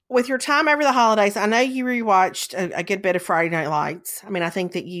 with your time over the holidays, I know you rewatched a good bit of Friday Night Lights. I mean, I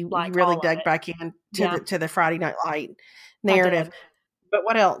think that you really dug back in to the Friday Night Light narrative. But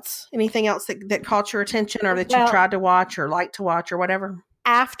what else? Anything else that caught your attention or that you tried to watch or like to watch or whatever?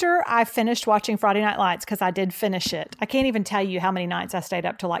 After I finished watching Friday Night Lights, because I did finish it, I can't even tell you how many nights I stayed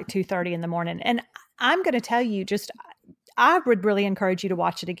up till like 2:30 in the morning. And I'm going to tell you I would really encourage you to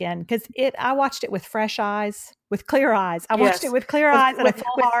watch it again because I watched it with fresh eyes, with clear eyes. I watched it with clear eyes and a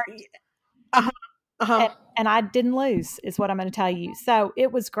full heart. And I didn't lose is what I'm going to tell you. So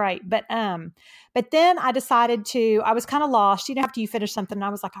it was great. But then I decided I was kind of lost. After you finish something, and I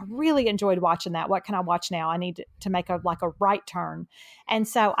was like, I really enjoyed watching that. What can I watch now? I need to make a right turn. And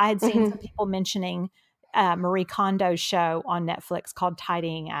so I had seen some people mentioning Marie Kondo's show on Netflix called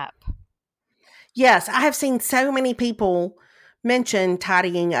Tidying Up. Yes, I have seen so many people mention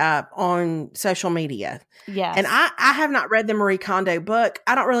Tidying Up on social media. Yes. And I have not read the Marie Kondo book.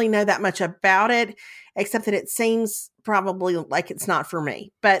 I don't really know that much about it, except that it seems probably like it's not for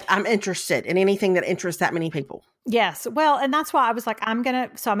me. But I'm interested in anything that interests that many people. Yes. Well, and that's why I was like, I'm going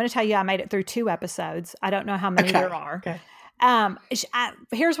to tell you I made it through 2 episodes. I don't know how many there are. Okay.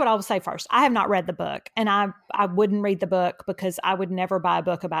 Here's what I will say first. I have not read the book, and I wouldn't read the book because I would never buy a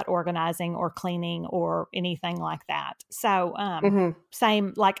book about organizing or cleaning or anything like that. So,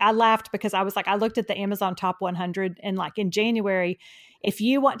 same, like I laughed because I was like, I looked at the Amazon top 100 and like in January, if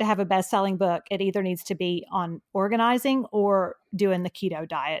you want to have a best-selling book, it either needs to be on organizing or doing the keto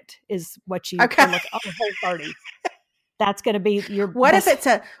diet is what you can look at. Whole 30. That's going to be your. What if it's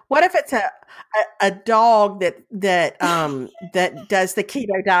a dog that does the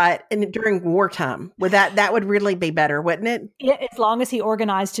keto diet and during wartime? That would really be better, wouldn't it? As long as he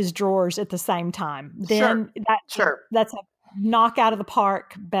organized his drawers at the same time, then that's a knock out of the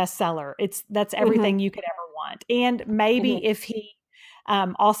park bestseller. That's everything you could ever want, and maybe if he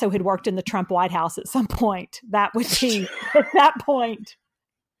also had worked in the Trump White House at some point, that would be at that point.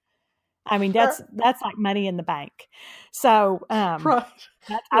 I mean, that's like money in the bank. So I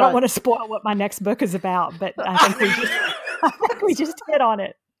don't want to spoil what my next book is about, but I think we just hit on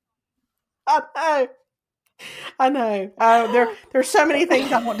it. I know. There's so many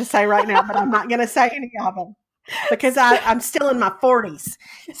things I want to say right now, but I'm not going to say any of them because I'm still in my 40s.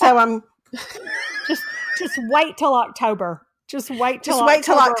 So I'm just wait till October. Just wait till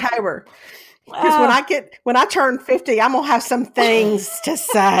October. Because when I turn 50, I'm gonna have some things to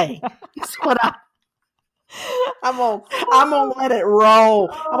say. That's what I'm gonna let it roll.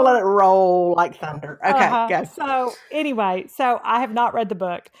 I'm gonna let it roll like thunder. Okay, go. So anyway, I have not read the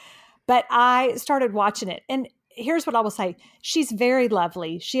book, but I started watching it, and here's what I will say. She's very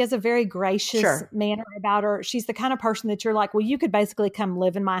lovely. She has a very gracious manner about her. She's the kind of person that you're like, well, you could basically come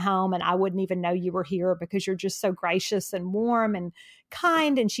live in my home and I wouldn't even know you were here because you're just so gracious and warm and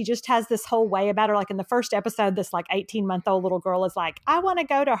kind. And she just has this whole way about her. Like in the first episode, this like 18-month-old little girl is like, I want to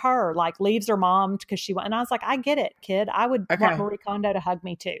go to her, like leaves her mom because she went. And I was like, I get it, kid. I would want Marie Kondo to hug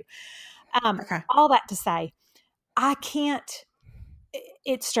me too. All that to say, I can't.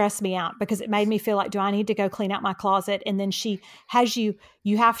 It stressed me out because it made me feel like, do I need to go clean out my closet? And then she has you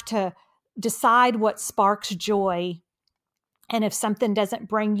have to decide what sparks joy. And if something doesn't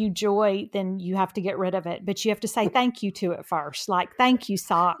bring you joy, then you have to get rid of it. But you have to say thank you to it first. Like, thank you,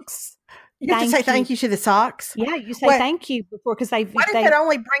 socks. You have to say thank you to the socks? Yeah, you say thank you before because they. What if it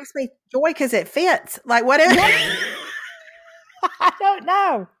only brings me joy because it fits? Like, what is it? I don't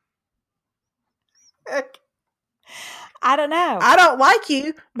know. I don't know. I don't like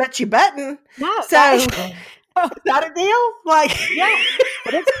you, but you button. No, so is that a deal? Like, yeah,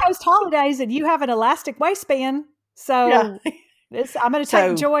 but it's post holidays, and you have an elastic waistband, so I'm going to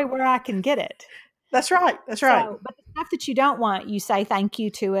take joy where I can get it. That's right. That's right. But the stuff that you don't want, you say thank you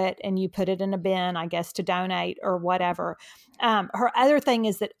to it and you put it in a bin, I guess, to donate or whatever. Her other thing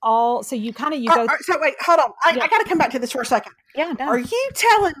is that so you go. So wait, hold on. I got to come back to this for a second. Yeah. No. Are you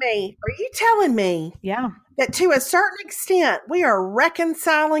telling me? Yeah. That to a certain extent we are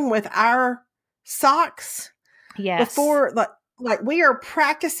reconciling with our socks? Yes. Before, like we are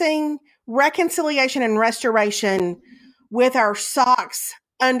practicing reconciliation and restoration with our socks,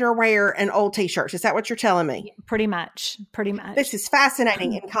 underwear, and old t-shirts. Is that what you're telling me? Pretty much. This is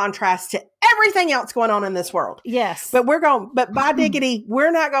fascinating in contrast to everything else going on in this world. Yes. But by diggity,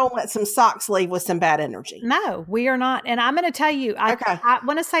 we're not going to let some socks leave with some bad energy. No, we are not. And I'm going to tell you, I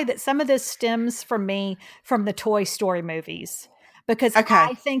want to say that some of this stems from the Toy Story movies. Because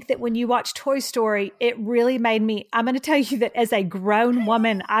I think that when you watch Toy Story, it really made me, I'm going to tell you that as a grown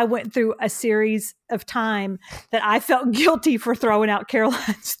woman, I went through a series of time that I felt guilty for throwing out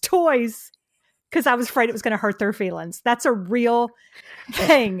Caroline's toys because I was afraid it was going to hurt their feelings. That's a real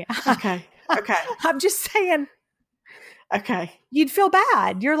thing. Okay. I'm just saying. Okay. You'd feel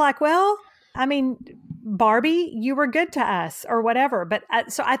bad. You're like, well, I mean, Barbie, you were good to us or whatever. But I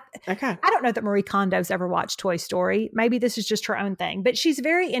don't know that Marie Kondo's ever watched Toy Story. Maybe this is just her own thing, but she's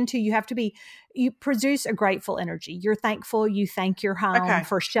very into, you produce a grateful energy. You're thankful. You thank your home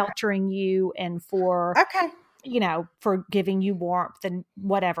for sheltering you and for, for giving you warmth and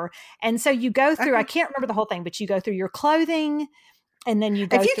whatever. And so you go through, I can't remember the whole thing, but you go through your clothing and then you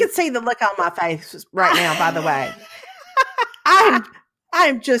go If you could see the look on my face right now, by the way,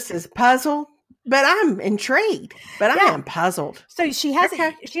 I'm just as puzzled. But I'm intrigued, I am puzzled. So she has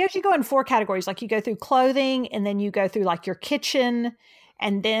you go in 4 categories. Like you go through clothing and then you go through like your kitchen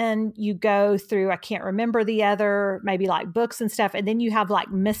and then you go through, I can't remember the other, maybe like books and stuff. And then you have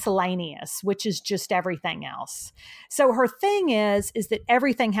like miscellaneous, which is just everything else. So her thing is that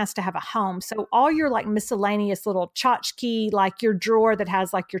everything has to have a home. So all your like miscellaneous little tchotchke, like your drawer that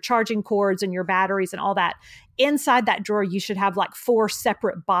has like your charging cords and your batteries and all that, inside that drawer, you should have like 4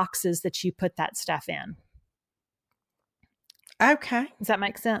 separate boxes that you put that stuff in. Okay. Does that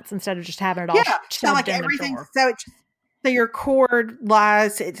make sense? Instead of just having it all shoved in everything. the drawer. So your cord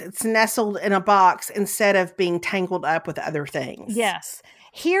lies, it's nestled in a box instead of being tangled up with other things. Yes.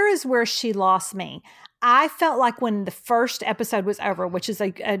 Here is where she lost me. I felt like when the first episode was over, which is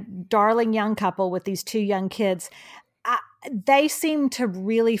a darling young couple with these 2 young kids, they seemed to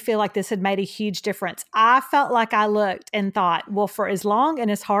really feel like this had made a huge difference. I felt like I looked and thought, well, for as long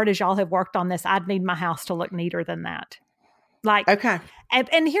and as hard as y'all have worked on this, I'd need my house to look neater than that. Like, okay.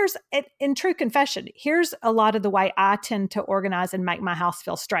 And here's, in true confession, here's a lot of the way I tend to organize and make my house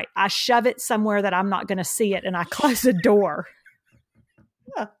feel straight. I shove it somewhere that I'm not going to see it and I close the door.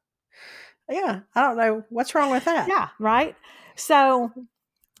 Yeah. I don't know what's wrong with that. Yeah. Right. So,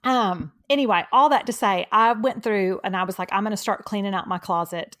 anyway, all that to say, I went through and I was like, I'm going to start cleaning out my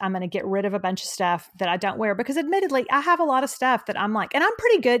closet. I'm going to get rid of a bunch of stuff that I don't wear because admittedly, I have a lot of stuff that I'm like, and I'm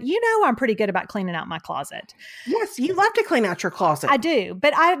pretty good. I'm pretty good about cleaning out my closet. Yes, you love to clean out your closet. I do,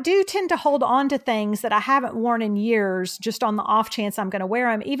 but I do tend to hold on to things that I haven't worn in years just on the off chance I'm going to wear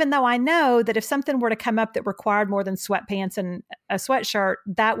them, even though I know that if something were to come up that required more than sweatpants and a sweatshirt,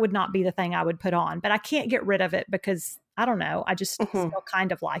 that would not be the thing I would put on. But I can't get rid of it because I don't know. I just still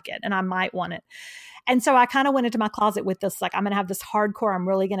kind of like it and I might want it. And so I kind of went into my closet with this, like, I'm going to have this hardcore. I'm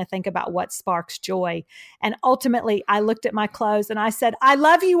really going to think about what sparks joy. And ultimately I looked at my clothes and I said, I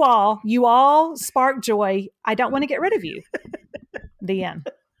love you all. You all spark joy. I don't want to get rid of you. The end.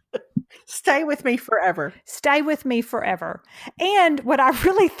 Stay with me forever. Stay with me forever. And what I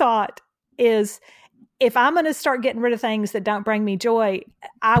really thought is, if I'm going to start getting rid of things that don't bring me joy,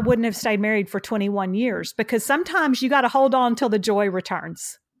 I wouldn't have stayed married for 21 years because sometimes you got to hold on till the joy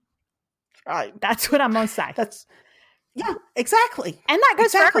returns. Right. That's what I'm going to say. Yeah, exactly. And that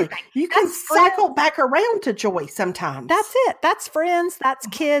goes for everything. You can cycle back around to joy sometimes. That's it. That's friends. That's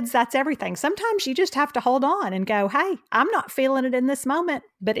kids. That's everything. Sometimes you just have to hold on and go, hey, I'm not feeling it in this moment,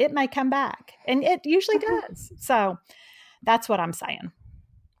 but it may come back. And it usually does. So that's what I'm saying.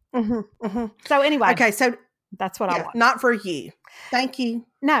 So anyway, okay, so that's what I want. Not for you. Thank you.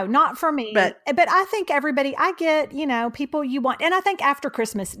 No, not for me. But I think everybody, I get, people you want. And I think after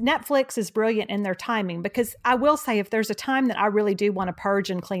Christmas, Netflix is brilliant in their timing because I will say if there's a time that I really do want to purge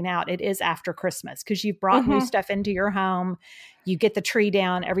and clean out, it is after Christmas because you've brought new stuff into your home. You get the tree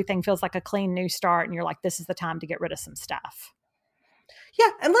down. Everything feels like a clean new start. And you're like, this is the time to get rid of some stuff.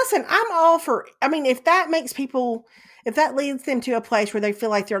 Yeah. And listen, I'm all for, if that leads them to a place where they feel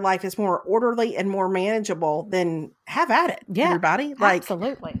like their life is more orderly and more manageable, then have at it, everybody.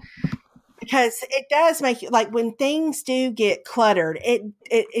 Absolutely. because it does make you, like, when things do get cluttered,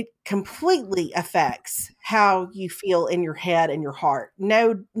 it completely affects how you feel in your head and your heart.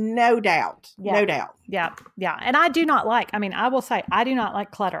 No doubt. Yeah. No doubt. Yeah. Yeah. And I do not like, I will say, I do not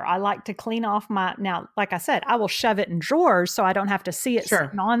like clutter. I like to clean off now, like I said, I will shove it in drawers so I don't have to see it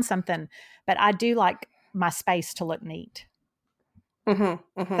sitting on something, but I do like my space to look neat.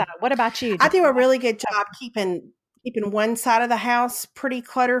 Mm-hmm, mm-hmm. So what about you? I do a really good job keeping one side of the house pretty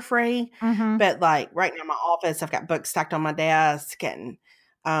clutter free. Mm-hmm. But like right now, my office, I've got books stacked on my desk, and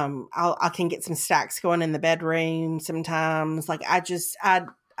I can get some stacks going in the bedroom sometimes. Like I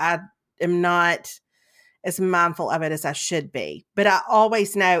am not as mindful of it as I should be. But I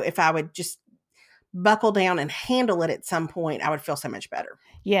always know if I would just buckle down and handle it at some point, I would feel so much better.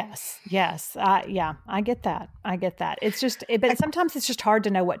 Yes. Yes. Yeah, I get that. It's just, but sometimes it's just hard to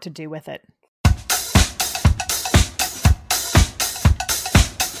know what to do with it.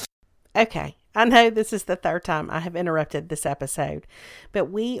 Okay, I know this is the third time I have interrupted this episode, but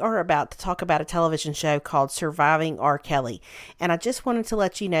we are about to talk about a television show called Surviving R. Kelly. And I just wanted to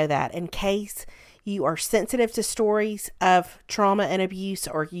let you know that in case you are sensitive to stories of trauma and abuse,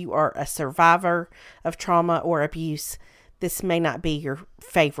 or you are a survivor of trauma or abuse, this may not be your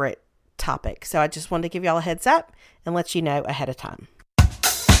favorite topic. So I just wanted to give y'all a heads up and let you know ahead of time.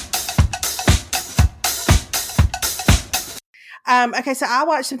 Okay, so I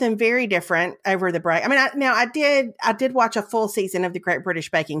watched something very different over the break. I mean, I did watch a full season of the Great British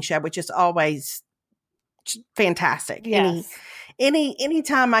Baking Show, which is always fantastic. Yes. Any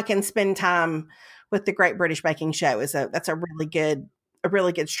time I can spend time with the Great British Baking Show that's a really good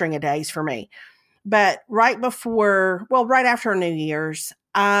string of days for me. But right after New Year's,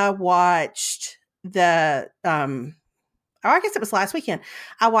 I watched I guess it was last weekend.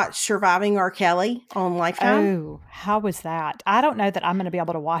 I watched Surviving R. Kelly on Lifetime. Oh, how was that? I don't know that I'm going to be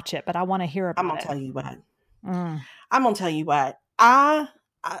able to watch it, but I want to hear about it. I'm going to tell you what. Mm. I'm going to tell you what.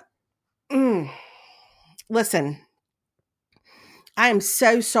 Listen, I am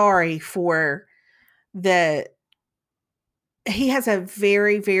so sorry for he has a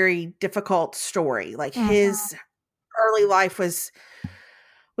very, very difficult story. Like his early life was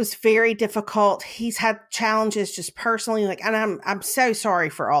very difficult. He's had challenges just personally, and I'm so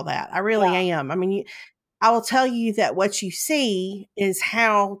sorry for all that. I really am. I mean, I will tell you that what you see is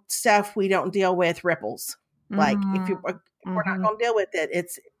how stuff we don't deal with ripples. Like if we're not going to deal with it,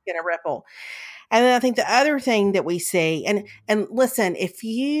 it's going to ripple. And then I think the other thing that we see, and listen, if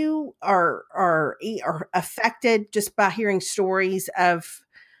you are affected just by hearing stories of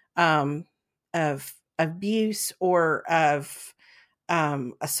abuse or of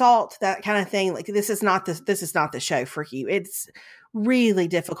assault, that kind of thing, like this is not the show for you. It's really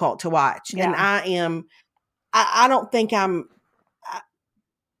difficult to watch. And I don't think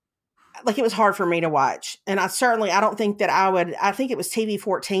like it was hard for me to watch. And I don't think that I think it was TV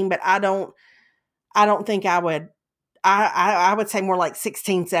 14, but I don't think I would, I would say more like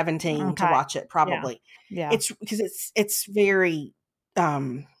 16, 17 to watch it probably. Yeah. It's because it's very,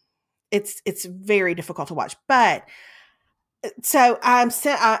 it's very difficult to watch, but so I'm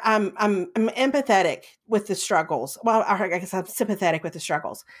empathetic with the struggles. Well, I guess I'm sympathetic with the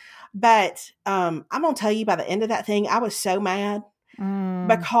struggles, but I'm going to tell you, by the end of that thing, I was so mad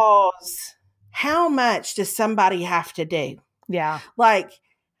because how much does somebody have to do? Yeah. Like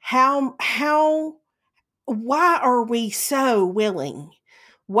why are we so willing?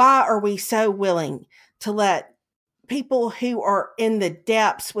 Why are we so willing to let people who are in the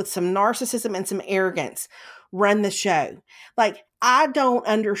depths with some narcissism and some arrogance run the show? Like, I don't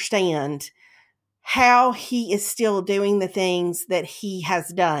understand how he is still doing the things that he has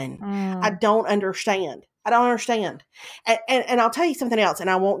done. I don't understand. And I'll tell you something else,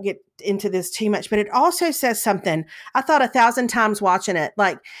 and I won't get into this too much, but it also says something. I thought 1,000 times watching it.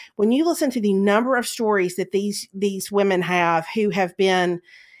 Like, when you listen to the number of stories that these women have who have been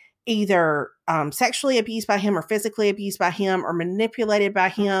either sexually abused by him or physically abused by him or manipulated by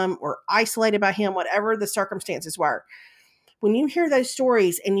him or isolated by him, whatever the circumstances were. When you hear those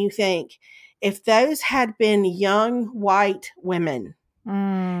stories and you think, if those had been young white women,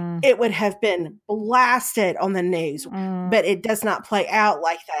 it would have been blasted on the news, but it does not play out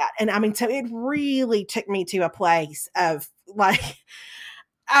like that. And I mean, so it really took me to a place of like,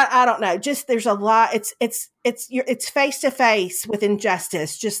 I don't know, just there's a lot. It's face to face with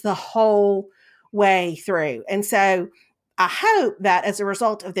injustice just the whole way through. And so I hope that as a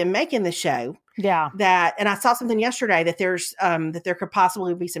result of them making the show, and I saw something yesterday that that there could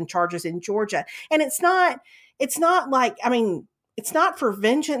possibly be some charges in Georgia. And it's not like, I mean, it's not for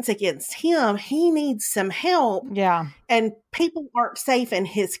vengeance against him. He needs some help. Yeah. And people aren't safe in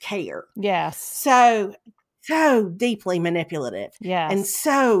his care. Yes. So deeply manipulative. Yes. And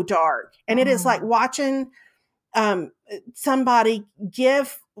so dark. And it is like watching somebody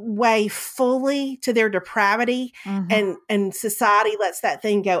give way fully to their depravity, and society lets that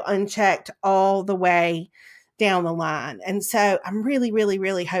thing go unchecked all the way down the line. And so I'm really, really,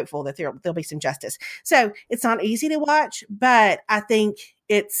 really hopeful that there'll be some justice. So it's not easy to watch, but I think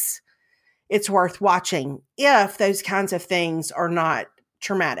it's worth watching if those kinds of things are not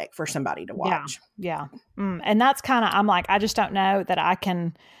traumatic for somebody to watch. Yeah. And that's kind of, I'm like, I just don't know that I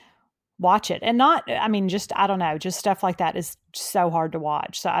can watch it. And not, I mean, just, I don't know, just stuff like that is so hard to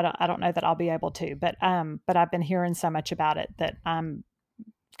watch. So I don't know that I'll be able to, but I've been hearing so much about it that I'm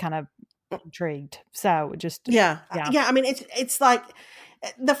kind of intrigued. So just, yeah. I mean, it's like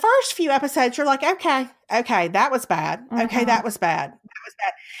the first few episodes, you're like, okay, that was bad. Okay, that was bad.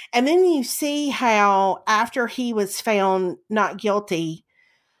 And then you see how after he was found not guilty,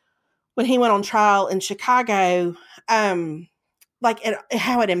 when he went on trial in Chicago, how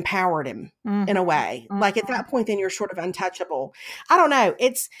it empowered him in a way. Like at that point, then you're sort of untouchable. I don't know.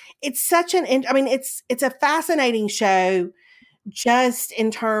 It's such it's a fascinating show, just in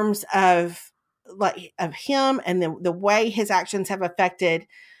terms of him and the way his actions have affected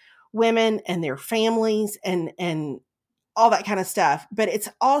women and their families and all that kind of stuff. But it's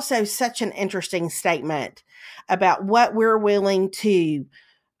also such an interesting statement about what we're willing to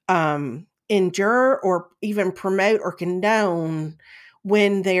endure or even promote or condone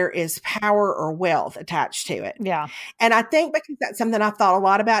when there is power or wealth attached to it. Yeah. And I think because that's something I've thought a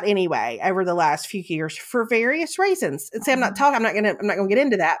lot about anyway over the last few years for various reasons. And say I'm not going to get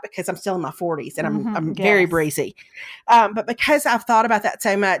into that because I'm still in my 40s and I'm very breezy. But because I've thought about that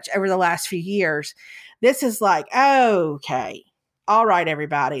so much over the last few years, this is like, okay, all right,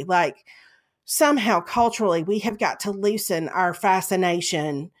 everybody. Like somehow culturally we have got to loosen our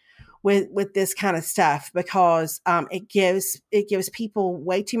fascination with this kind of stuff, because it gives people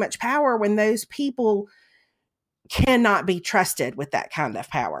way too much power when those people cannot be trusted with that kind of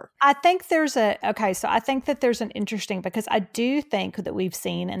power. I think I think that there's an interesting, because I do think that we've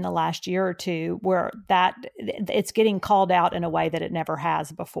seen in the last year or two where that it's getting called out in a way that it never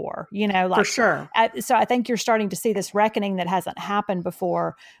has before, for sure. So I think you're starting to see this reckoning that hasn't happened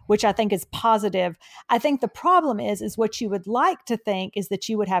before, which I think is positive. I think the problem is what you would like to think is that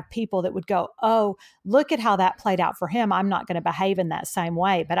you would have people that would go, oh, look at how that played out for him. I'm not going to behave in that same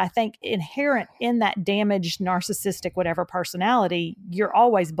way. But I think inherent in that damaged narcissistic, whatever personality, you're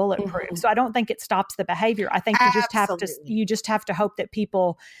always bulletproof. So I don't think it stops the behavior. I think you just have to hope that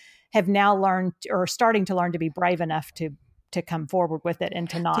people have now learned or starting to learn to be brave enough to come forward with it and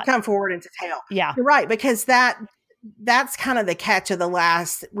to come forward and to tell. Yeah. You're right. Because that's kind of the catch of the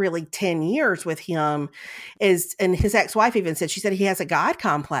last really 10 years with him is, and his ex-wife even said, she said he has a God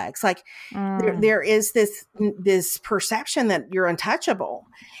complex. Like there is this perception that you're untouchable.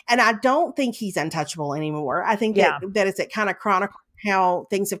 And I don't think he's untouchable anymore. I think that is it kind of chronicles how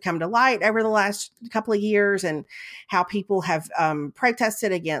things have come to light over the last couple of years and how people have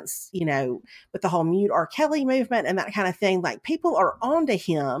protested against, with the whole Mute R. Kelly movement and that kind of thing. Like people are onto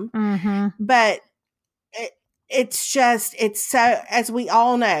him, but it's so, as we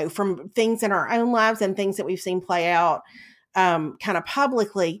all know from things in our own lives and things that we've seen play out kind of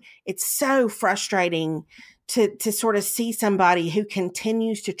publicly, it's so frustrating to sort of see somebody who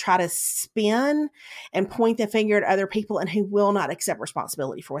continues to try to spin and point the finger at other people and who will not accept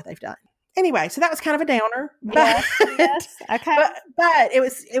responsibility for what they've done. Anyway, so that was kind of a downer. Yes. Okay. But it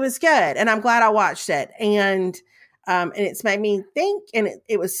was good. And I'm glad I watched it. And it's made me think, and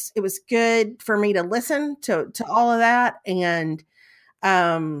it was good for me to listen to all of that. And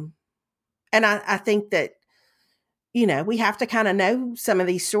I think that, we have to kind of know some of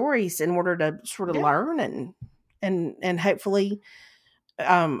these stories in order to sort of learn and hopefully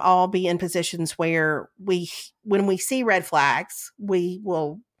all be in positions where when we see red flags, we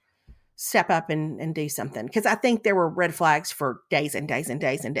will step up and do something. Because I think there were red flags for days and days and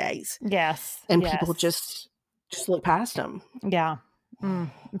days and days. Yes. And people just look past them. Yeah.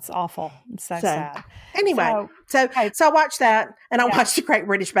 It's awful. It's so sad. Anyway, so I watched that, and I watched The Great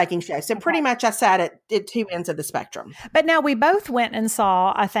British Baking Show. So pretty much I sat at two ends of the spectrum. But now we both went and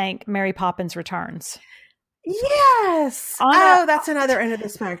saw, I think, Mary Poppins Returns. Yes. That's another end of the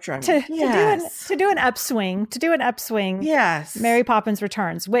spectrum. To do an upswing. Yes. Mary Poppins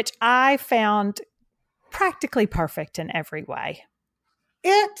Returns, which I found practically perfect in every way.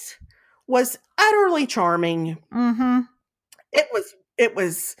 It was utterly charming. Mm-hmm. It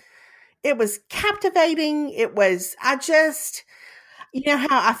was captivating. You know how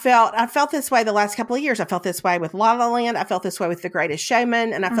I felt this way the last couple of years. I felt this way with La La Land. I felt this way with The Greatest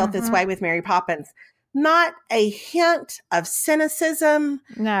Showman. And I felt this way with Mary Poppins. Not a hint of cynicism.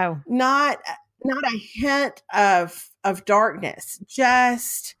 No. Not a hint of darkness.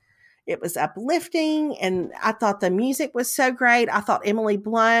 Just, it was uplifting. And I thought the music was so great. I thought Emily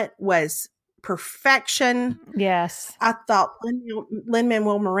Blunt was perfection. Yes. I thought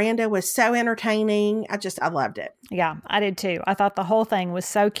Lin-Manuel Miranda was so entertaining. I loved it. Yeah, I did too. I thought the whole thing was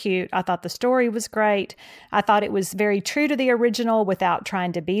so cute. I thought the story was great. I thought it was very true to the original without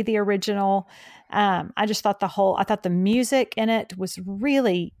trying to be the original. I just thought I thought the music in it was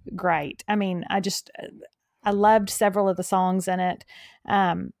really great. I mean, I loved several of the songs in it.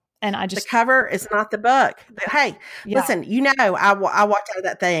 And the cover is not the book. Hey, listen, I walked out of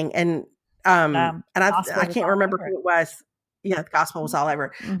that thing and I can't remember who it was. Yeah, the gospel was all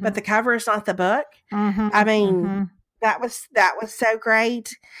over. But the cover is not the book. I mean, that was so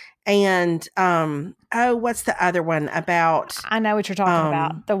great. And what's the other one about? I know what you're talking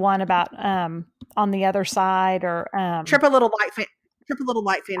about. The one about On the Other Side, or Trip a Little Light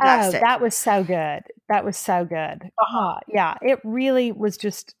Fantastic. Oh, that was so good. That was so good. Yeah, it really was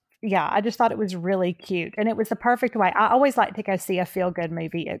just. Yeah, I just thought it was really cute. And it was the perfect way. I always like to go see a feel-good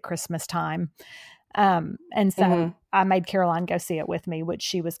movie at Christmas time. And so I made Caroline go see it with me, which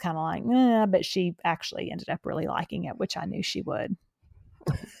she was kind of like, but she actually ended up really liking it, which I knew she would.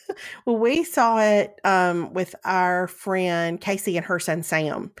 Well, we saw it with our friend Casey and her son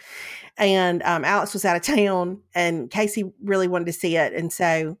Sam. And Alex was out of town and Casey really wanted to see it. And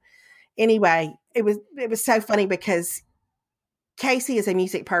so anyway, it was so funny because Casey is a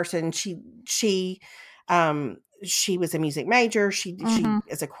music person. She was a music major. She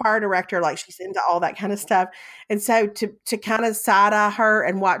is a choir director. Like, she's into all that kind of stuff. And so to kind of side eye her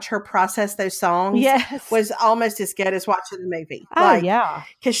and watch her process those songs was almost as good as watching the movie. Oh, yeah.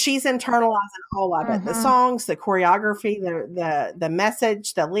 Because she's internalizing all of it. The songs, the choreography, the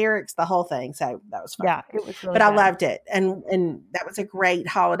message, the lyrics, the whole thing. So that was fun. Yeah, it was really But good. I loved it. And that was a great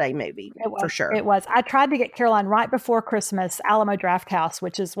holiday movie for sure. It was. I tried to get Caroline right before Christmas, Alamo Drafthouse,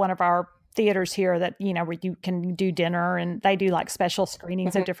 which is one of our theaters here that, where you can do dinner, and they do like special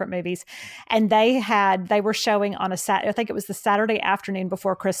screenings of different movies. And they were showing on I think it was the Saturday afternoon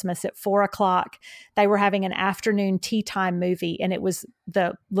before Christmas at 4:00. They were having an afternoon tea time movie, and it was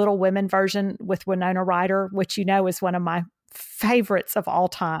the Little Women version with Winona Ryder, which is one of my favorites of all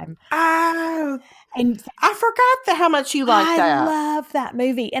time. Oh, and I forgot how much you like that. I love that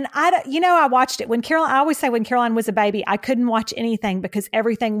movie. And I watched it I always say when Caroline was a baby, I couldn't watch anything because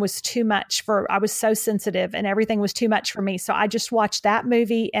everything was too much I was so sensitive and everything was too much for me. So I just watched that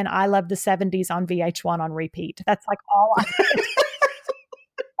movie and I Love the 70s on VH1 on repeat. That's like all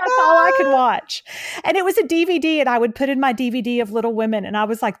that's all I could watch. And it was a DVD, and I would put in my DVD of Little Women, and I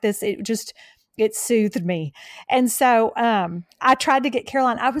was like this, it soothed me. And so I tried to get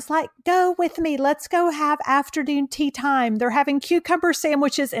Caroline. I was like, go with me. Let's go have afternoon tea time. They're having cucumber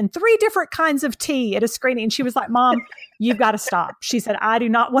sandwiches and 3 different kinds of tea at a screening. And she was like, Mom, you've got to stop. She said, I do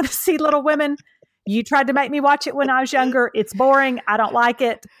not want to see Little Women. You tried to make me watch it when I was younger. It's boring. I don't like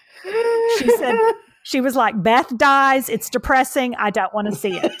it. She was like, Beth dies. It's depressing. I don't want to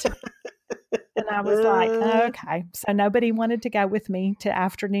see it. And I was like, okay. So nobody wanted to go with me to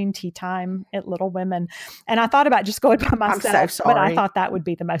afternoon tea time at Little Women. And I thought about just going by myself. I'm so sorry. But I thought that would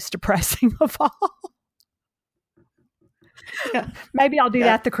be the most depressing of all. Yeah. Maybe I'll do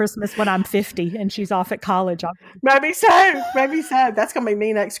that the Christmas when I'm 50 and she's off at college. Maybe so. That's going to be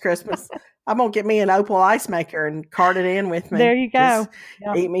me next Christmas. I'm going to get me an Opal ice maker and cart it in with me. There you go.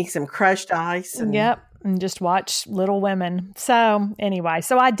 Eat me some crushed ice. And just watch Little Women. So anyway,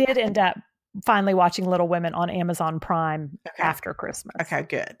 I did end up finally watching Little Women on Amazon Prime after Christmas. Okay,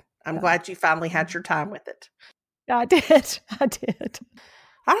 good. I'm glad you finally had your time with it. I did. I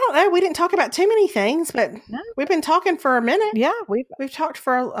don't know. We didn't talk about too many things, but we've been talking for a minute. Yeah, we've talked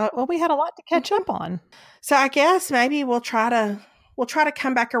for we had a lot to catch up on. So I guess maybe we'll try to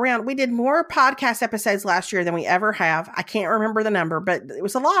come back around. We did more podcast episodes last year than we ever have. I can't remember the number, but it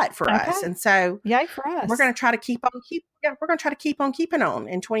was a lot for us. And so yay for us. We're going to try to keep on keeping on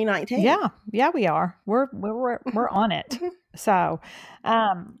in 2019. Yeah, we are. We're on it. So,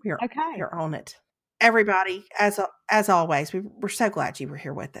 you're on it. Everybody, as always, we're so glad you were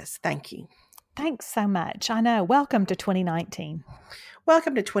here with us. Thank you. Thanks so much. I know. Welcome to 2019.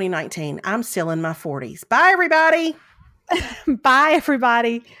 Welcome to 2019. I'm still in my 40s. Bye, everybody. Bye,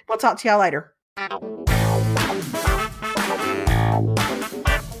 everybody. We'll talk to y'all later.